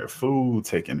taking their food,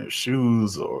 taking their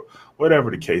shoes, or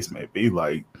whatever the case may be.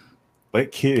 Like,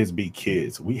 let kids be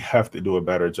kids. We have to do a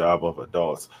better job of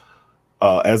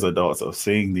as adults, of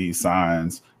seeing these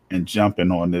signs and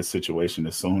jumping on this situation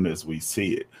as soon as we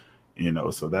see it.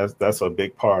 So that's a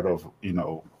big part of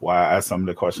why I asked some of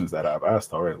the questions that I've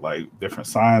asked already, like different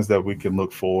signs that we can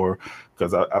look for,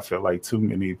 because I feel like too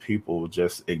many people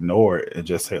just ignore it and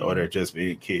just say, oh, they're just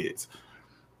being kids,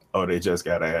 or they just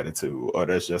got an attitude, or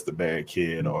that's just a bad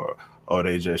kid, or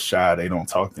they just shy, they don't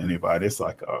talk to anybody. It's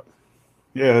like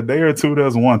yeah, a day or two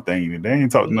does one thing. They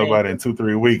ain't talking to nobody in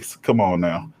 2-3 weeks. Come on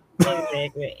now.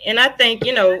 Exactly. And I think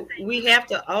we have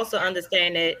to also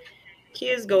understand that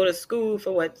kids go to school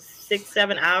for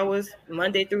 6-7 hours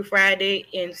Monday through Friday,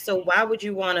 and so why would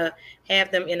you want to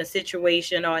have them in a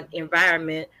situation or an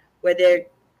environment where they're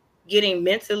getting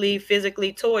mentally,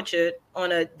 physically tortured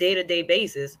on a day-to-day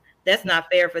basis? That's not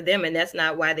fair for them, and that's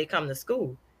not why they come to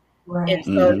school. Right. And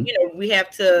so we have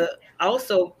to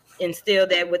also instill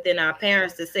that within our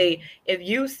parents to say, if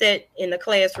you sat in the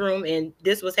classroom and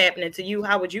this was happening to you,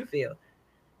 how would you feel?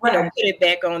 Right. Put it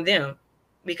back on them.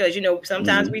 Because,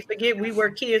 sometimes we forget we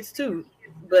were kids too,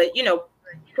 but,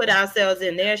 put ourselves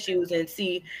in their shoes and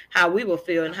see how we will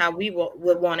feel and how we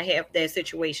would want to have that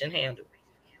situation handled.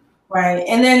 Right.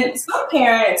 And then some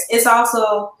parents, it's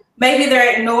also, maybe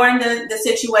they're ignoring the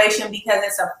situation because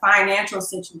it's a financial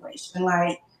situation.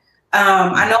 Like,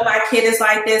 I know my kid is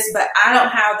like this, but I don't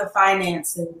have the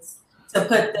finances to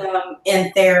put them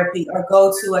in therapy or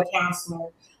go to a counselor.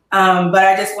 But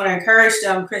I just want to encourage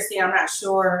them, Christy, I'm not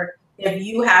sure if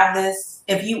you have this,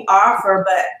 if you offer,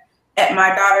 but at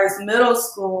my daughter's middle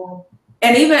school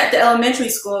and even at the elementary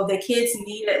school, the kids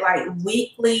needed like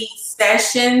weekly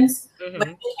sessions with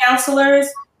the counselors.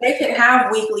 They could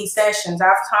have weekly sessions.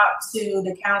 I've talked to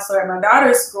the counselor at my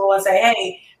daughter's school and say,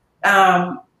 hey,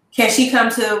 can she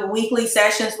come to weekly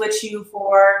sessions with you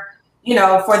for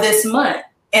this month?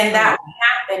 And that would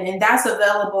happen. And that's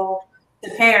available to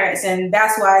parents. And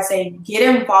that's why I say get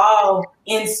involved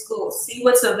in school. See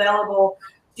what's available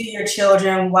to your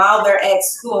children while they're at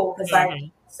school. Because like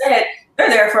I said, they're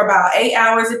there for about 8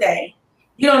 hours a day.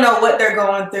 You don't know what they're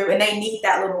going through, and they need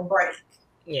that little break.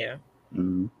 Yeah.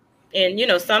 Mm-hmm.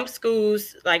 And, some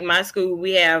schools, like my school,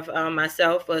 we have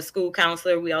myself, a school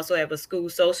counselor. We also have a school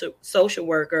social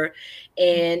worker.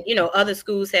 And, other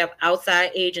schools have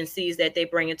outside agencies that they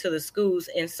bring into the schools.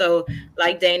 And so,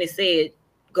 like Danny said,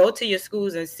 go to your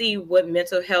schools and see what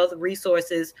mental health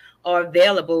resources are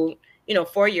available,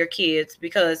 for your kids.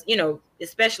 Because,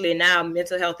 especially now,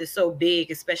 mental health is so big,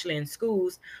 especially in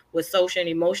schools, with social and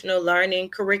emotional learning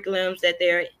curriculums that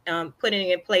they're putting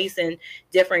in place and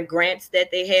different grants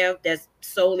that they have that's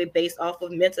solely based off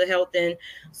of mental health and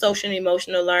social and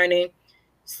emotional learning.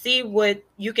 See what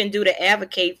you can do to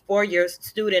advocate for your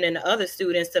student and other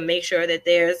students to make sure that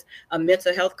there's a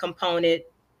mental health component,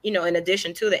 in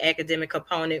addition to the academic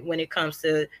component when it comes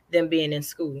to them being in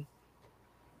school.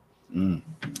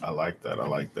 I like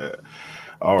that.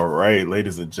 All right,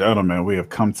 ladies and gentlemen, we have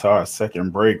come to our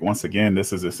second break. Once again,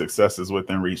 this is the Successes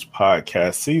Within Reach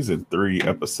podcast, season 3,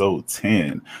 episode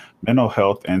 10, mental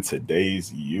health and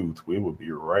today's youth. We will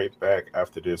be right back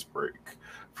after this break.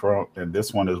 And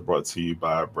this one is brought to you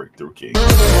by Breakthrough King.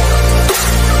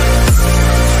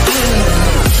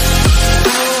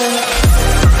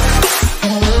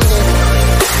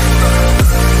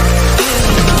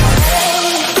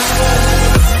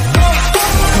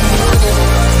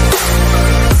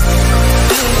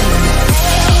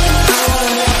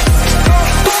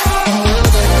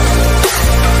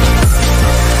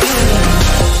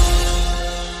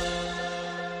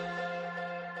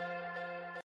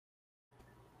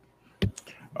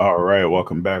 All right,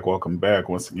 welcome back.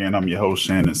 Once again, I'm your host,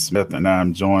 Shannon Smith, and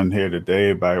I'm joined here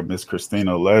today by Miss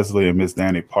Christina Leslie and Miss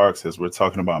Danny Parks as we're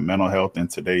talking about mental health in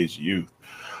today's youth.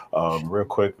 Real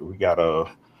quick, we got a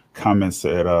comment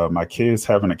said, my kids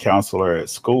having a counselor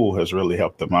at school has really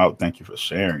helped them out. Thank you for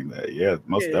sharing that. Yeah,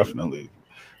 most definitely.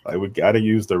 Like, we got to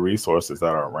use the resources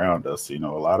that are around us. A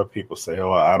lot of people say,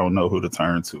 oh, I don't know who to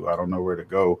turn to. I don't know where to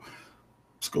go.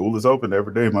 school is open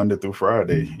every day, Monday through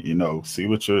Friday. You know, see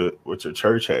what your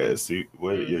church has, see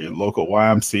what your local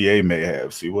YMCA may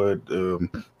have, see what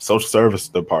social service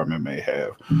department may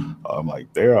have.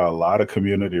 Like there are a lot of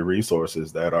community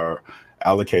resources that are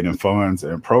allocating funds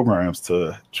and programs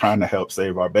to trying to help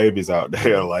save our babies out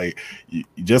there. Like you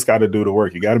just got to do the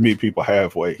work. You got to meet people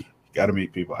halfway. And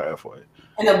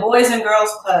the Boys and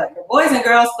Girls Club. The Boys and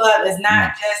Girls Club is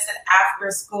not just an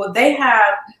after school. They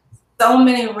have so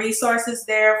many resources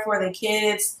there for the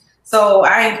kids. So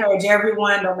I encourage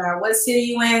everyone, no matter what city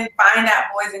you in, find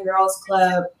that Boys and Girls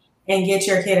Club and get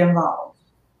your kid involved.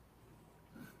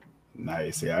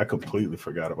 Nice. Yeah, I completely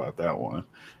forgot about that one.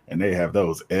 And they have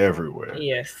those everywhere.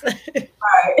 Yes.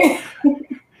 Right.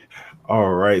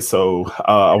 All right. So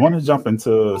I want to jump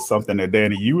into something that,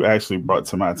 Danny, you actually brought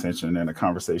to my attention in a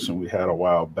conversation we had a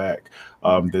while back,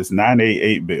 this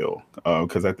 988 bill,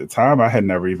 because at the time I had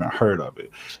never even heard of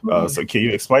it. So can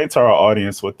you explain to our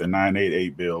audience what the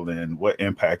 988 bill and what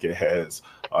impact it has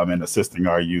in assisting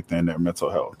our youth in their mental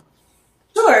health?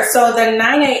 Sure. So the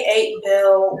 988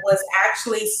 bill was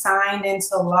actually signed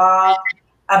into law,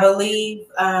 I believe,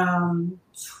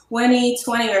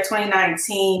 2020 or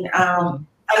 2019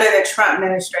 under the Trump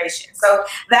administration. So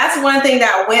that's one thing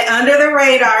that went under the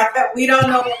radar that we don't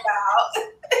know about.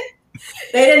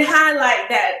 They didn't highlight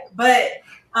that, but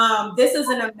this is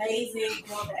an amazing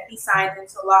bill that he signed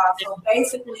into law. So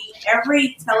basically,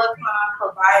 every telecom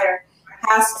provider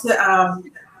has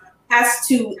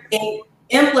to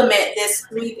implement this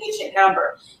 3-digit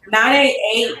number.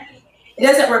 988, it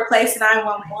doesn't replace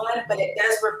 911, but it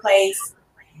does replace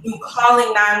you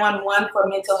calling 911 for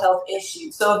mental health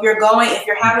issues. So if you're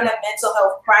having a mental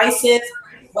health crisis,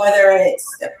 whether it's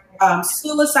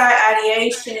suicide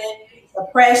ideation,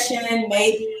 depression,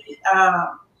 maybe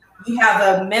you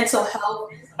have a mental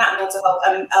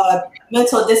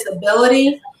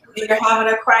disability, if you're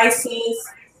having a crisis,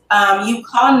 you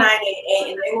call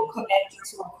 988 and they will connect you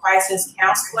to a crisis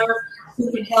counselor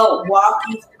who can help walk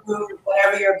you through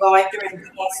whatever you're going through and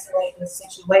de-escalate the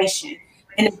situation.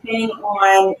 And depending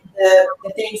on the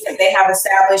things that they have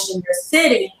established in your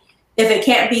city, if it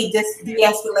can't be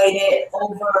de-escalated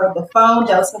over the phone,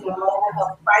 they'll send a mobile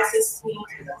health crisis team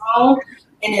to the home.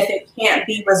 And if it can't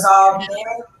be resolved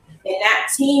there, then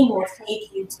that team will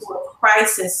take you to a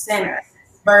crisis center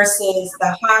versus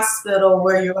the hospital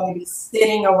where you're going to be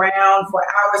sitting around for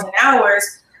hours and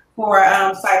hours for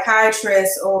a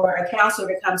psychiatrist or a counselor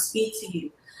to come speak to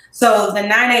you. So the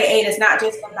 988 is not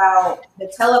just about the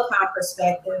telecom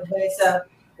perspective, but it's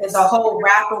a whole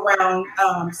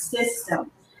wraparound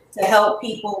system to help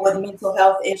people with mental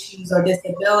health issues or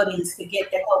disabilities to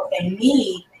get the help they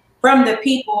need from the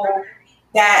people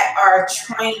that are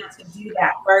trained to do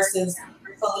that versus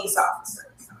police officers.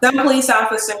 Some police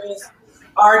officers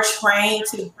are trained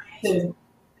to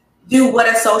do what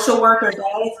a social worker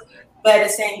does, but at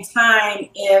the same time,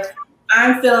 if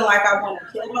I'm feeling like I want to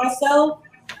kill myself,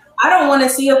 I don't want to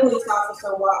see a police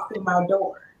officer walk through my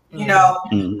door. You know,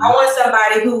 I want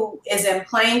somebody who is in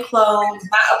plain clothes,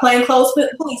 not a plain clothes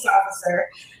police officer,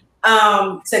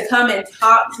 to come and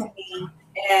talk to me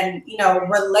and,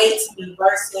 relate to me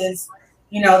versus,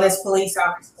 this police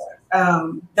officer.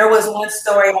 There was one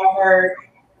story I heard,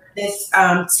 this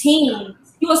teen,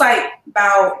 he was like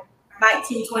about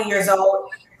 19, 20 years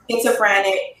old,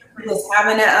 schizophrenic. He was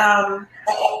having an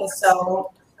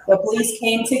episode. The police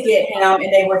came to get him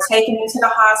and they were taking him to the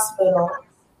hospital.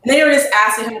 And they were just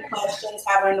asking him questions,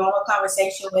 having a normal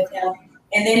conversation with him.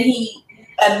 And then he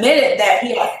admitted that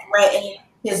he had threatened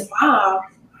his mom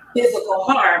physical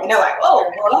harm. And they're like,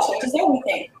 oh, well, that changes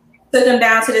everything. Took him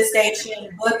down to the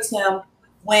station, booked him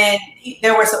when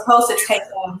they were supposed to take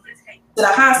him to the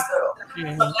hospital.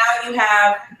 So now you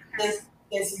have this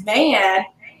man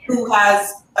who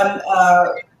has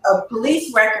a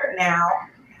police record now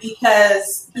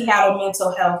because he had a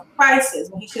mental health crisis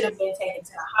when he should have been taken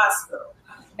to the hospital,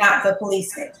 not the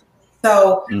police station.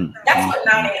 So that's what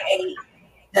 988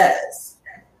 does.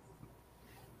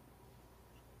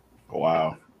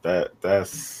 Wow, that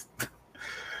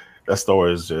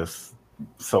story is just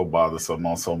so bothersome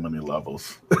on so many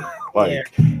levels.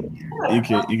 You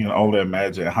can only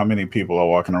imagine how many people are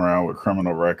walking around with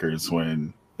criminal records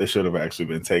when they should have actually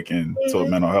been taken to a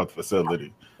mental health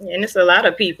facility. And it's a lot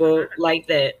of people like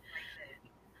that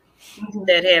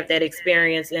that have that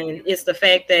experience. And it's the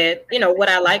fact that, what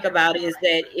I like about it is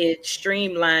that it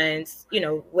streamlines,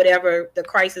 whatever the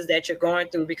crisis that you're going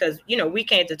through, because, we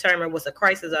can't determine what's a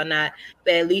crisis or not,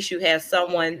 but at least you have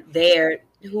someone there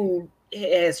who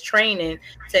has training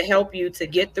to help you to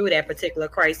get through that particular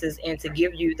crisis and to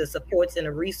give you the supports and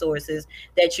the resources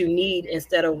that you need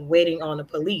instead of waiting on the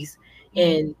police.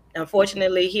 And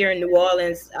unfortunately, here in New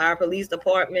Orleans, our police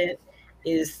department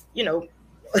is,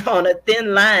 on a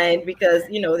thin line because,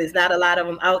 there's not a lot of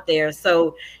them out there.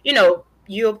 So,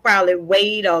 you'll probably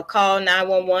wait or call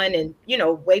 911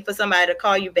 and, wait for somebody to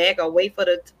call you back or wait for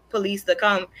the police to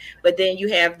come. But then you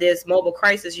have this mobile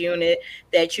crisis unit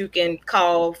that you can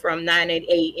call from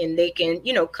 988 and they can,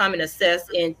 come and assess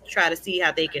and try to see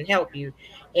how they can help you.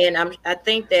 And I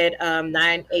think that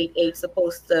 988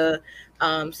 supposed to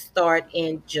start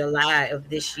in July of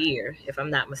this year, if I'm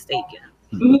not mistaken.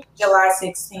 July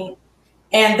 16th.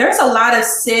 And there's a lot of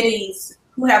cities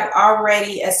who have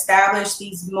already established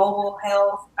these mobile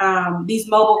health, these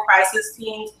mobile crisis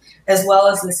teams, as well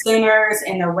as the centers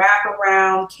and the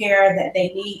wraparound care that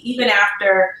they need. Even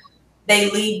after they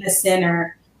leave the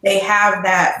center, they have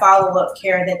that follow-up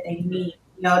care that they need.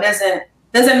 It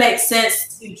doesn't make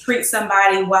sense to treat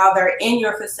somebody while they're in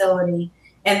your facility,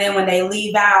 and then when they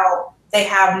leave out, they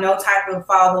have no type of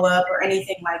follow-up or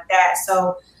anything like that.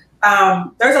 So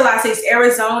there's a lot of states.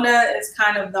 Arizona is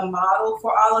kind of the model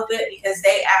for all of it because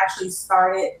they actually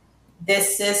started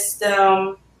this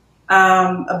system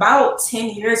about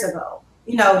 10 years ago,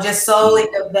 just slowly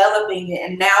developing it.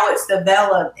 And now it's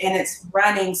developed and it's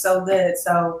running so good.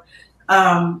 So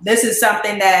this is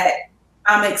something that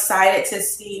I'm excited to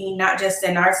see, not just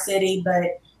in our city,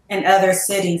 but in other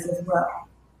cities as well.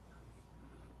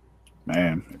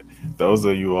 Man, those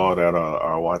of you all that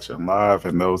are watching live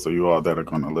and those of you all that are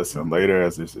going to listen later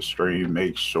as this is streamed,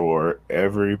 make sure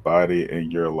everybody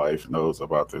in your life knows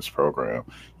about this program.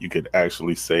 You could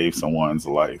actually save someone's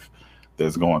life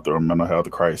that's going through a mental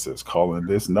health crisis. Calling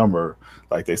this number,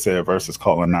 like they said, versus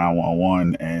calling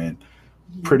 911 and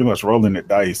pretty much rolling the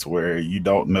dice where you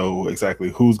don't know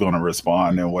exactly who's going to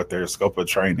respond and what their scope of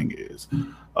training is.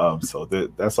 So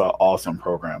that's an awesome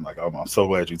program. Like I'm so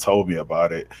glad you told me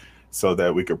about it, so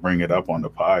that we could bring it up on the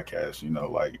podcast.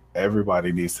 Like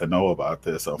everybody needs to know about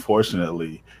this.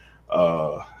 Unfortunately,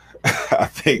 I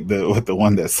think with the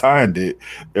one that signed it,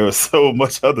 there was so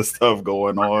much other stuff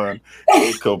going on.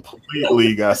 It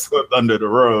completely got swept under the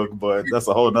rug, but that's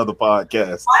a whole nother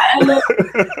podcast. And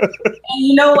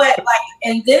you know what?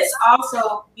 And this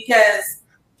also, because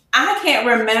I can't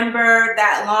remember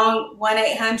that long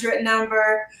 1-800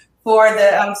 number for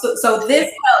the, so this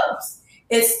helps.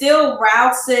 It still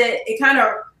routes it. It kind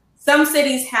of, some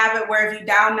cities have it where if you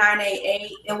dial 988,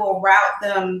 it will route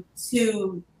them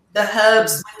to the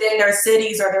hubs within their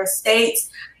cities or their states.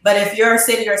 But if your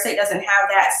city or state doesn't have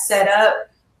that set up,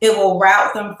 it will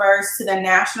route them first to the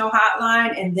national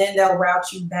hotline and then they'll route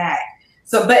you back.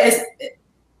 So, but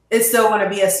it's still going to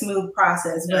be a smooth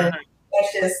process, but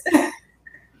that's just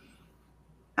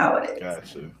how it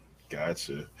is.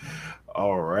 Gotcha.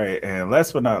 All right. And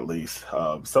last but not least,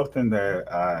 something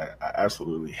that I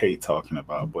absolutely hate talking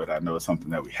about, but I know it's something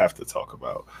that we have to talk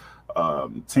about.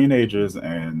 Teenagers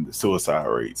and suicide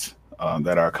rates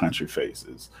that our country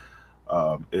faces.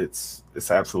 It's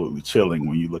absolutely chilling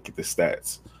when you look at the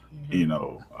stats,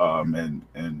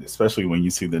 and especially when you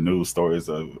see the news stories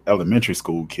of elementary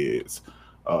school kids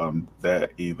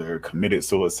that either committed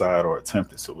suicide or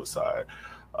attempted suicide.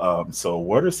 So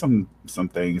what are some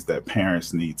things that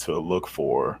parents need to look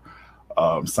for,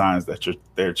 signs that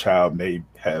their child may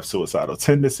have suicidal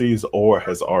tendencies or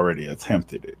has already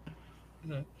attempted it?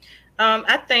 Mm-hmm.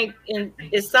 I think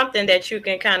it's something that you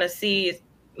can kind of see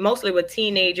mostly with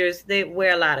teenagers. They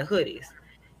wear a lot of hoodies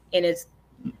and it's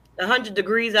 100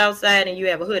 degrees outside and you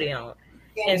have a hoodie on.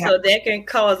 Yeah. And so that can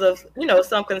cause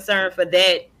some concern for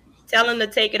that. Tell them to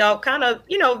take it off, kind of,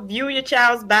 view your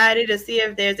child's body to see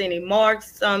if there's any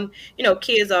marks. Some,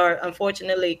 kids are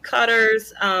unfortunately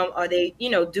cutters, or they,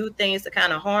 do things to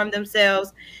kind of harm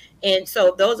themselves. And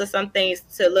so those are some things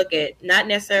to look at. Not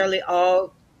necessarily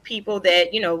all people that,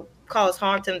 cause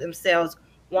harm to themselves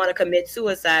want to commit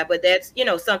suicide, but that's,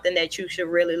 something that you should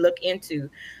really look into.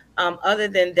 Other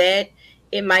than that,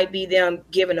 it might be them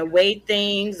giving away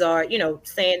things or,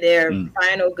 saying their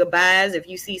final goodbyes. If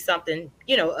you see something,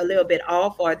 a little bit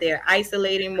off, or they're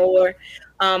isolating more,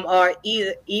 or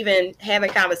even having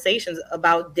conversations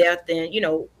about death and,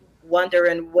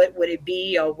 wondering what would it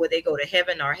be, or would they go to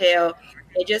heaven or hell,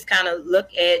 and just kind of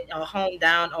look at or hone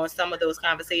down on some of those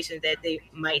conversations that they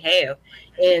might have.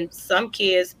 And some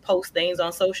kids post things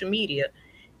on social media.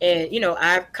 And,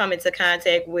 I've come into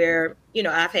contact where,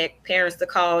 I've had parents to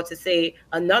call to say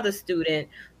another student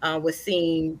was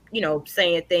seen,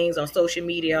 saying things on social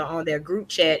media on their group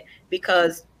chat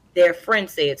because their friend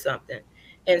said something.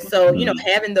 And so,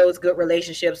 having those good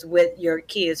relationships with your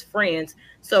kids' friends,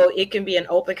 so it can be an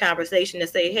open conversation to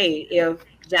say, hey, if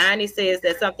Johnny says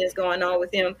that something's going on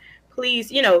with him,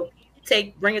 please,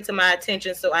 bring it to my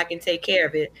attention so I can take care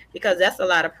of it, because that's a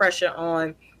lot of pressure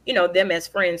on, them as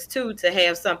friends too, to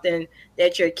have something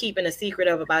that you're keeping a secret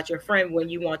of about your friend when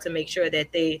you want to make sure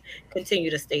that they continue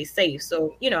to stay safe.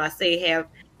 So, I say have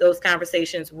those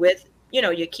conversations with,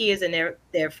 your kids and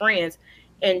their friends,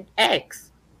 and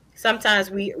ask. Sometimes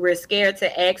we're scared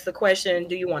to ask the question,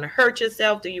 do you want to hurt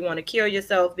yourself? Do you want to kill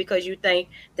yourself? Because you think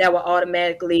that will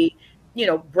automatically,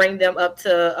 bring them up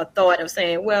to a thought of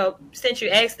saying, well, since you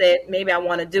asked that, maybe I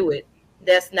want to do it.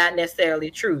 That's not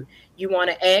necessarily true. You want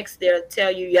to ask, they'll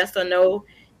tell you yes or no.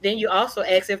 Then you also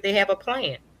ask if they have a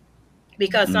plan.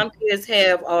 Because some kids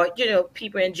have, or,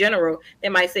 people in general, they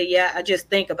might say, yeah, I just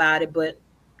think about it, but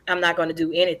I'm not going to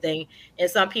do anything. And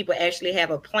some people actually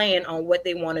have a plan on what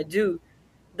they want to do.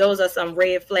 Those are some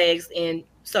red flags in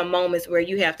some moments where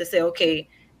you have to say, okay,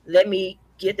 let me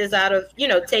get this out of,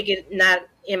 take it not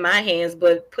in my hands,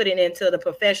 but put it into the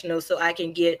professionals so I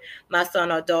can get my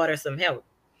son or daughter some help.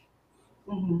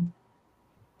 Mm-hmm.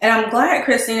 And I'm glad,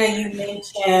 Christina, you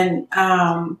mentioned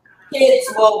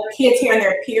kids hearing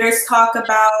their peers talk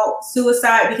about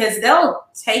suicide, because they'll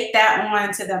take that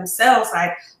on to themselves.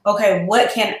 Like, okay,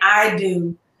 what can I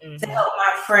do to help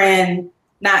my friend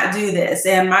not do this?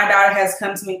 And my daughter has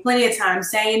come to me plenty of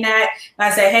times saying that.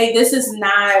 And I say, hey, this is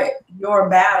not your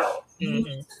battle. You need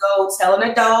to go tell an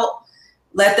adult,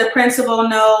 let the principal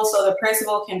know, so the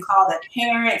principal can call the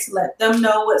parents, let them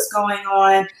know what's going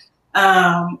on.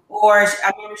 Or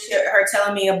I remember her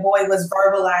telling me a boy was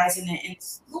verbalizing it in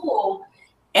school,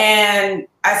 and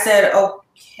I said,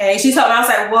 okay. She told me, I was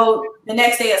like, well, the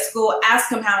next day at school,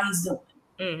 ask him how he's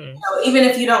doing. Even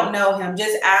if you don't know him,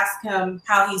 just ask him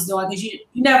how he's doing, because you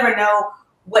never know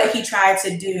what he tried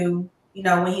to do,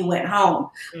 when he went home.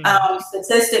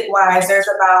 Statistic wise, there's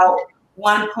about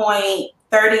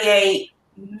 1.38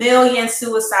 million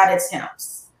suicide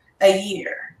attempts a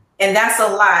year. And that's a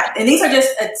lot. And these are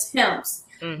just attempts.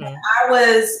 When I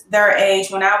was their age,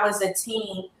 when I was a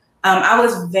teen, I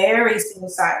was very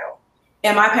suicidal.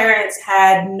 And my parents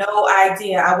had no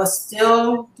idea. I was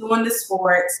still doing the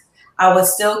sports. I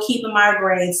was still keeping my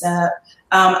grades up.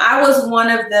 I was one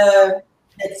of the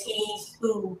teens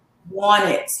who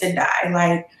wanted to die.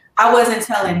 Like, I wasn't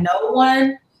telling no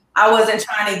one. I wasn't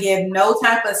trying to give no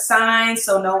type of signs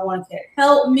so no one could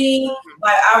help me.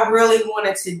 Like, I really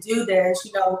wanted to do this,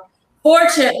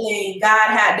 Fortunately, God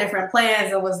had different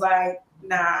plans and was like,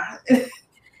 nah,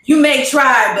 you may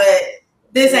try, but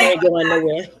this ain't going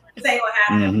nowhere. This ain't gonna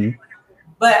happen.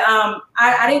 But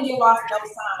I didn't give off no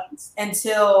signs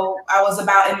until I was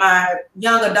about in my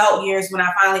young adult years when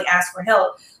I finally asked for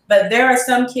help. But there are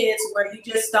some kids where you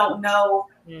just don't know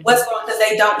what's going on because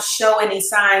they don't show any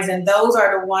signs. And those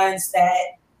are the ones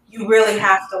that you really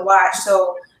have to watch.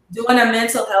 So doing a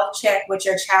mental health check with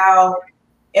your child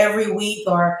every week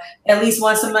or at least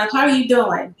once a month. How are you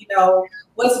doing?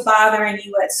 What's bothering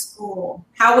you at school?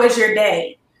 How was your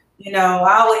day? I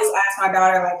always ask my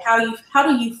daughter, like, how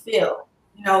do you feel?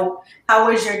 How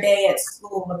was your day at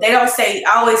school? If they don't say,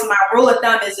 my rule of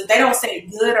thumb is if they don't say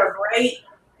good or great,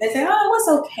 they say, oh, it was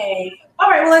okay. All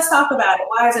right, well, let's talk about it.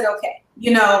 Why is it okay?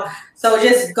 So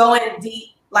just going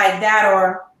deep like that,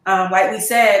 or like we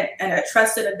said, and a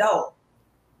trusted adult.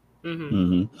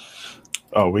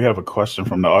 Oh, we have a question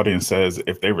from the audience. Says,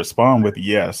 if they respond with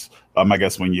yes, I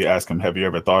guess when you ask them, have you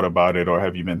ever thought about it or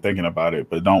have you been thinking about it,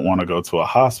 but don't want to go to a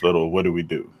hospital, what do we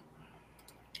do?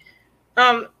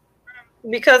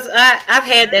 Because I've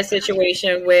had that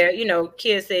situation where,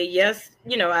 kids say, yes,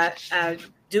 I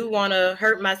do want to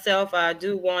hurt myself. I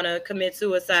do want to commit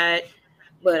suicide,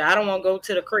 but I don't want to go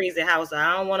to the crazy house.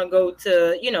 I don't want to go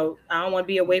to, I don't want to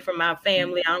be away from my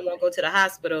family. I don't want to go to the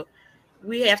hospital.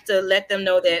 We have to let them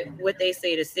know that what they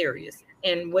say is serious,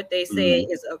 and what they say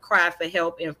is a cry for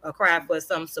help and a cry for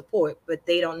some support, but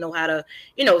they don't know how to,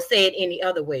 say it any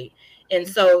other way. And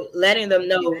so letting them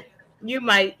know, you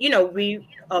might, we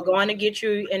are going to get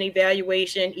you an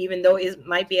evaluation, even though it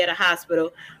might be at a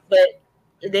hospital, but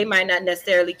they might not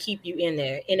necessarily keep you in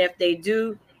there. And if they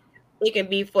do, it can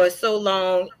be for so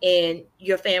long, and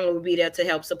your family will be there to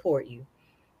help support you.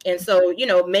 And so,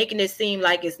 making it seem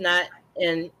like it's not,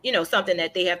 and something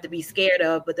that they have to be scared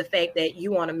of, but the fact that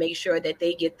you want to make sure that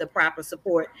they get the proper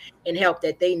support and help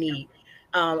that they need.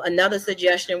 Another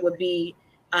suggestion would be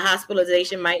a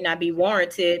hospitalization might not be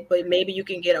warranted, but maybe you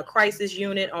can get a crisis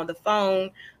unit on the phone,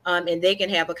 and they can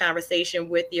have a conversation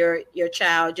with your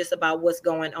child just about what's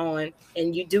going on.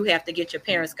 And you do have to get your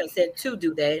parents' consent to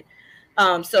do that.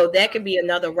 So that can be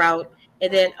another route.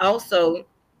 And then also,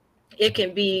 it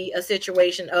can be a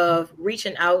situation of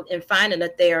reaching out and finding a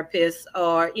therapist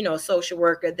or, a social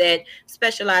worker that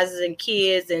specializes in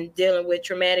kids and dealing with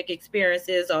traumatic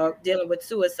experiences or dealing with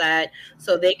suicide,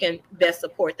 so they can best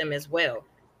support them as well.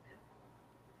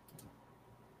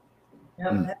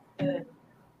 Yep, that's good.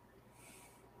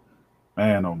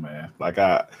 Man, oh man.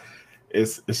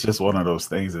 It's just one of those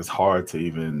things. It's hard to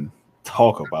even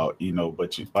talk about,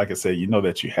 but like I said,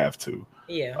 that you have to.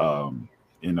 Yeah.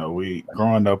 We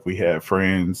growing up, we had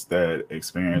friends that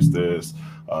experienced this.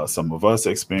 Some of us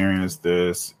experienced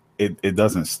this. It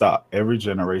doesn't stop. Every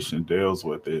generation deals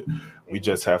with it. We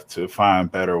just have to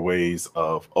find better ways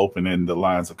of opening the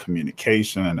lines of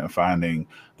communication and finding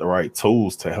the right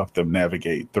tools to help them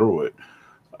navigate through it.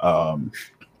 Um,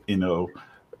 you know,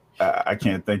 I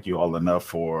can't thank you all enough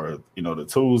for the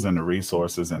tools and the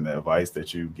resources and the advice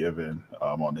that you've given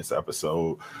on this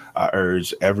episode. I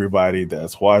urge everybody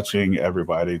that's watching,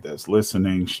 everybody that's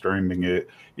listening, streaming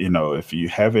it. If you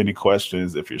have any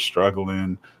questions, if you're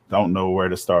struggling, don't know where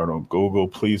to start on Google,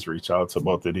 please reach out to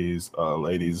both of these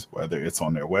ladies, whether it's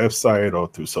on their website or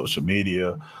through social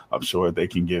media. I'm sure they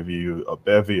can give you a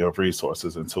bevy of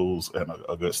resources and tools and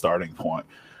a good starting point.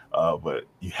 But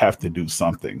you have to do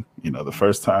something. The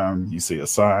first time you see a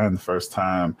sign, the first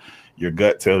time your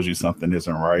gut tells you something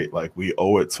isn't right, like, we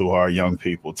owe it to our young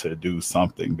people to do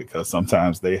something, because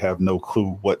sometimes they have no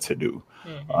clue what to do.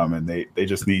 And they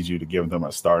just need you to give them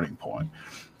a starting point.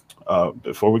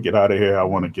 Before we get out of here, I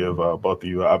want to give both of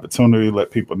you an opportunity to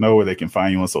let people know where they can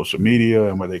find you on social media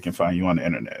and where they can find you on the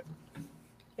internet.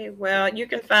 Okay, well, you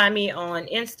can find me on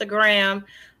Instagram,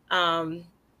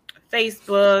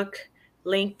 Facebook,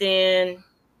 LinkedIn,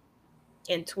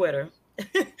 and Twitter.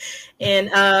 And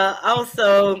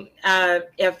also,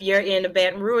 if you're in the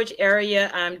Baton Rouge area,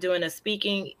 I'm doing a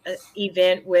speaking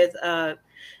event with my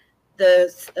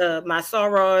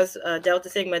sorors, Delta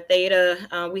Sigma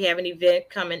Theta. We have an event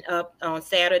coming up on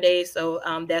Saturday, so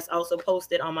that's also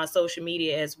posted on my social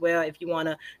media as well, if you want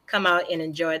to come out and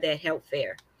enjoy that health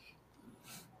fair.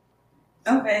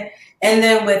 Okay. And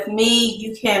then with me,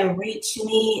 you can reach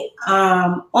me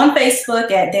on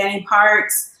Facebook at Danny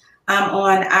Parks. I'm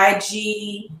on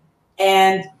IG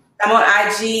at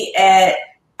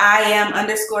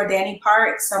IM_Danny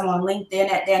Parks. I'm on LinkedIn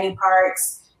at Danny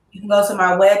Parks. You can go to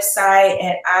my website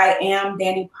at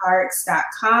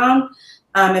IamDannyParks.com.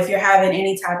 If you're having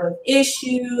any type of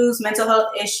issues, mental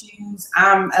health issues,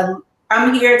 I'm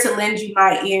here to lend you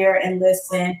my ear and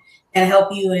listen and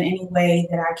help you in any way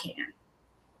that I can.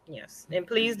 Yes. And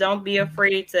please don't be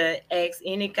afraid to ask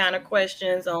any kind of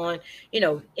questions on,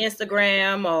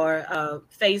 Instagram or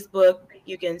Facebook.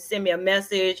 You can send me a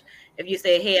message. If you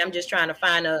say, hey, I'm just trying to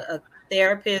find a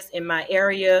therapist in my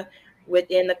area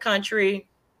within the country.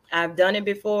 I've done it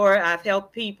before. I've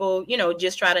helped people,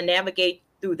 just try to navigate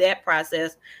through that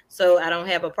process. So I don't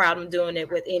have a problem doing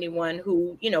it with anyone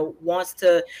who, wants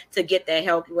to get that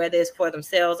help, whether it's for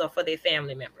themselves or for their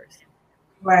family members.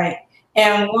 Right.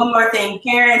 And one more thing,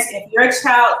 parents, if your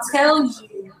child tells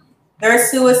you they're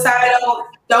suicidal,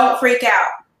 don't freak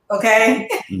out, okay?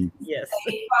 Yes.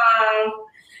 Stay calm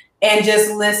and just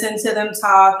listen to them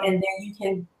talk, and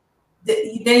then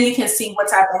you can see what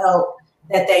type of help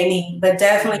that they need. But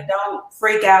definitely don't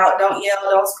freak out, don't yell,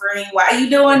 don't scream. Why are you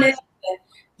doing this?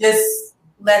 Just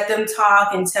let them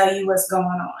talk and tell you what's going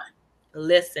on.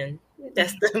 Listen.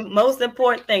 That's the most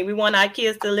important thing. We want our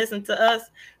kids to listen to us.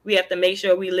 We have to make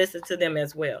sure we listen to them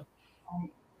as well.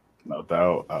 No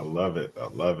doubt. I love it. I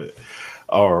love it.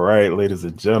 All right, ladies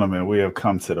and gentlemen, we have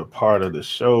come to the part of the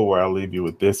show where I'll leave you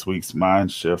with this week's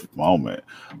Mind Shift moment.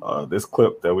 This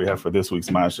clip that we have for this week's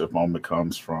Mind Shift moment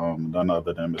comes from none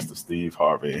other than Mr. Steve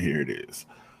Harvey, and here it is.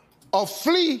 A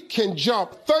flea can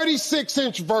jump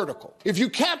 36-inch vertical. If you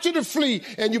capture the flea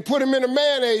and you put him in a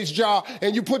mayonnaise jar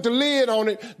and you put the lid on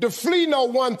it, the flea know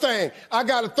one thing. I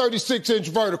got a 36-inch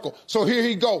vertical. So here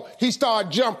he go. He start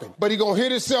jumping, but he gonna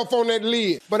hit himself on that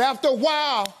lid. But after a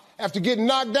while, after getting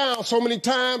knocked down so many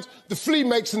times, the flea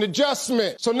makes an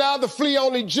adjustment. So now the flea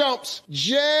only jumps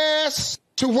just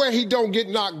to where he don't get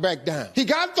knocked back down. He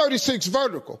got 36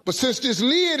 vertical, but since this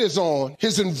lid is on,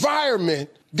 his environment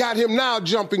got him now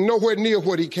jumping nowhere near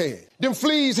what he can. Them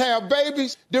fleas have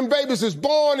babies. Them babies is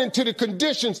born into the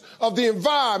conditions of the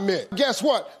environment. Guess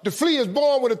what? The flea is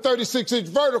born with a 36-inch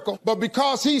vertical, but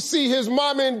because he see his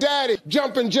mama and daddy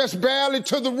jumping just barely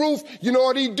to the roof, you know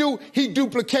what he do? He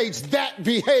duplicates that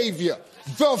behavior.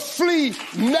 The flea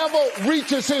never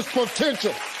reaches his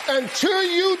potential. Until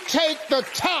you take the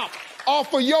top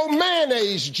off of your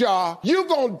mayonnaise jar, you're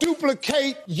going to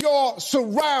duplicate your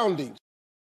surroundings.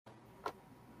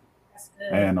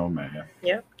 Man, oh man.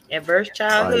 Yep. Adverse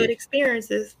childhood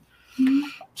experiences.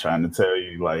 Trying to tell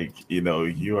you, like,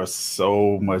 you are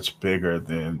so much bigger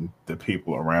than the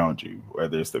people around you,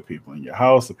 whether it's the people in your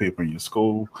house, the people in your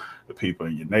school, the people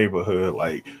in your neighborhood.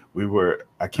 Like,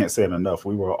 I can't say it enough,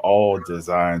 we were all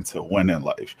designed to win in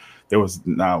life. There was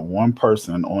not one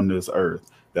person on this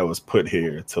earth that was put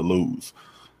here to lose.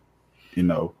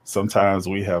 Sometimes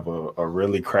we have a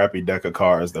really crappy deck of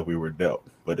cards that we were dealt,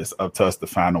 but it's up to us to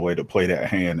find a way to play that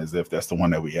hand as if that's the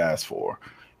one that we asked for.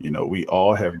 We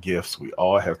all have gifts, we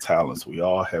all have talents, we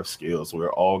all have skills,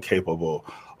 we're all capable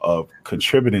of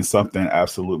contributing something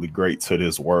absolutely great to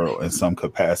this world in some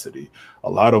capacity. A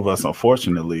lot of us,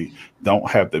 unfortunately, don't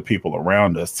have the people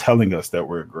around us telling us that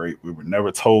we're great. We were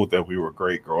never told that we were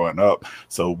great growing up,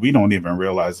 so we don't even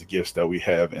realize the gifts that we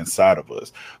have inside of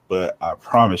us. But I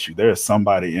promise you, there's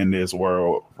somebody in this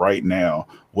world right now,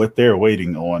 what they're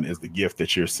waiting on is the gift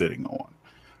that you're sitting on.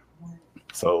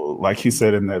 So like he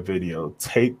said in that video,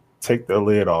 take the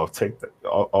lid off,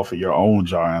 off of your own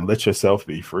jar and let yourself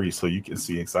be free so you can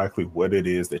see exactly what it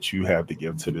is that you have to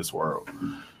give to this world.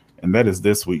 And that is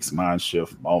this week's Mind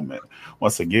Shift Moment.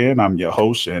 Once again, I'm your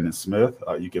host, Shannon Smith.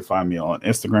 You can find me on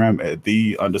Instagram at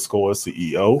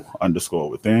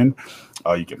 _CEO_within.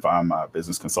 You can find my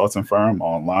business consulting firm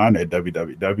online at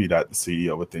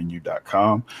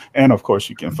www.theceowithinyou.com. And of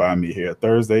course, you can find me here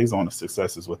Thursdays on the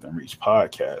Successes Within Reach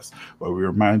podcast, where we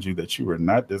remind you that you were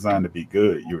not designed to be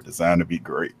good. You were designed to be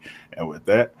great. And with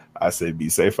that, I say be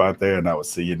safe out there, and I will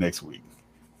see you next week.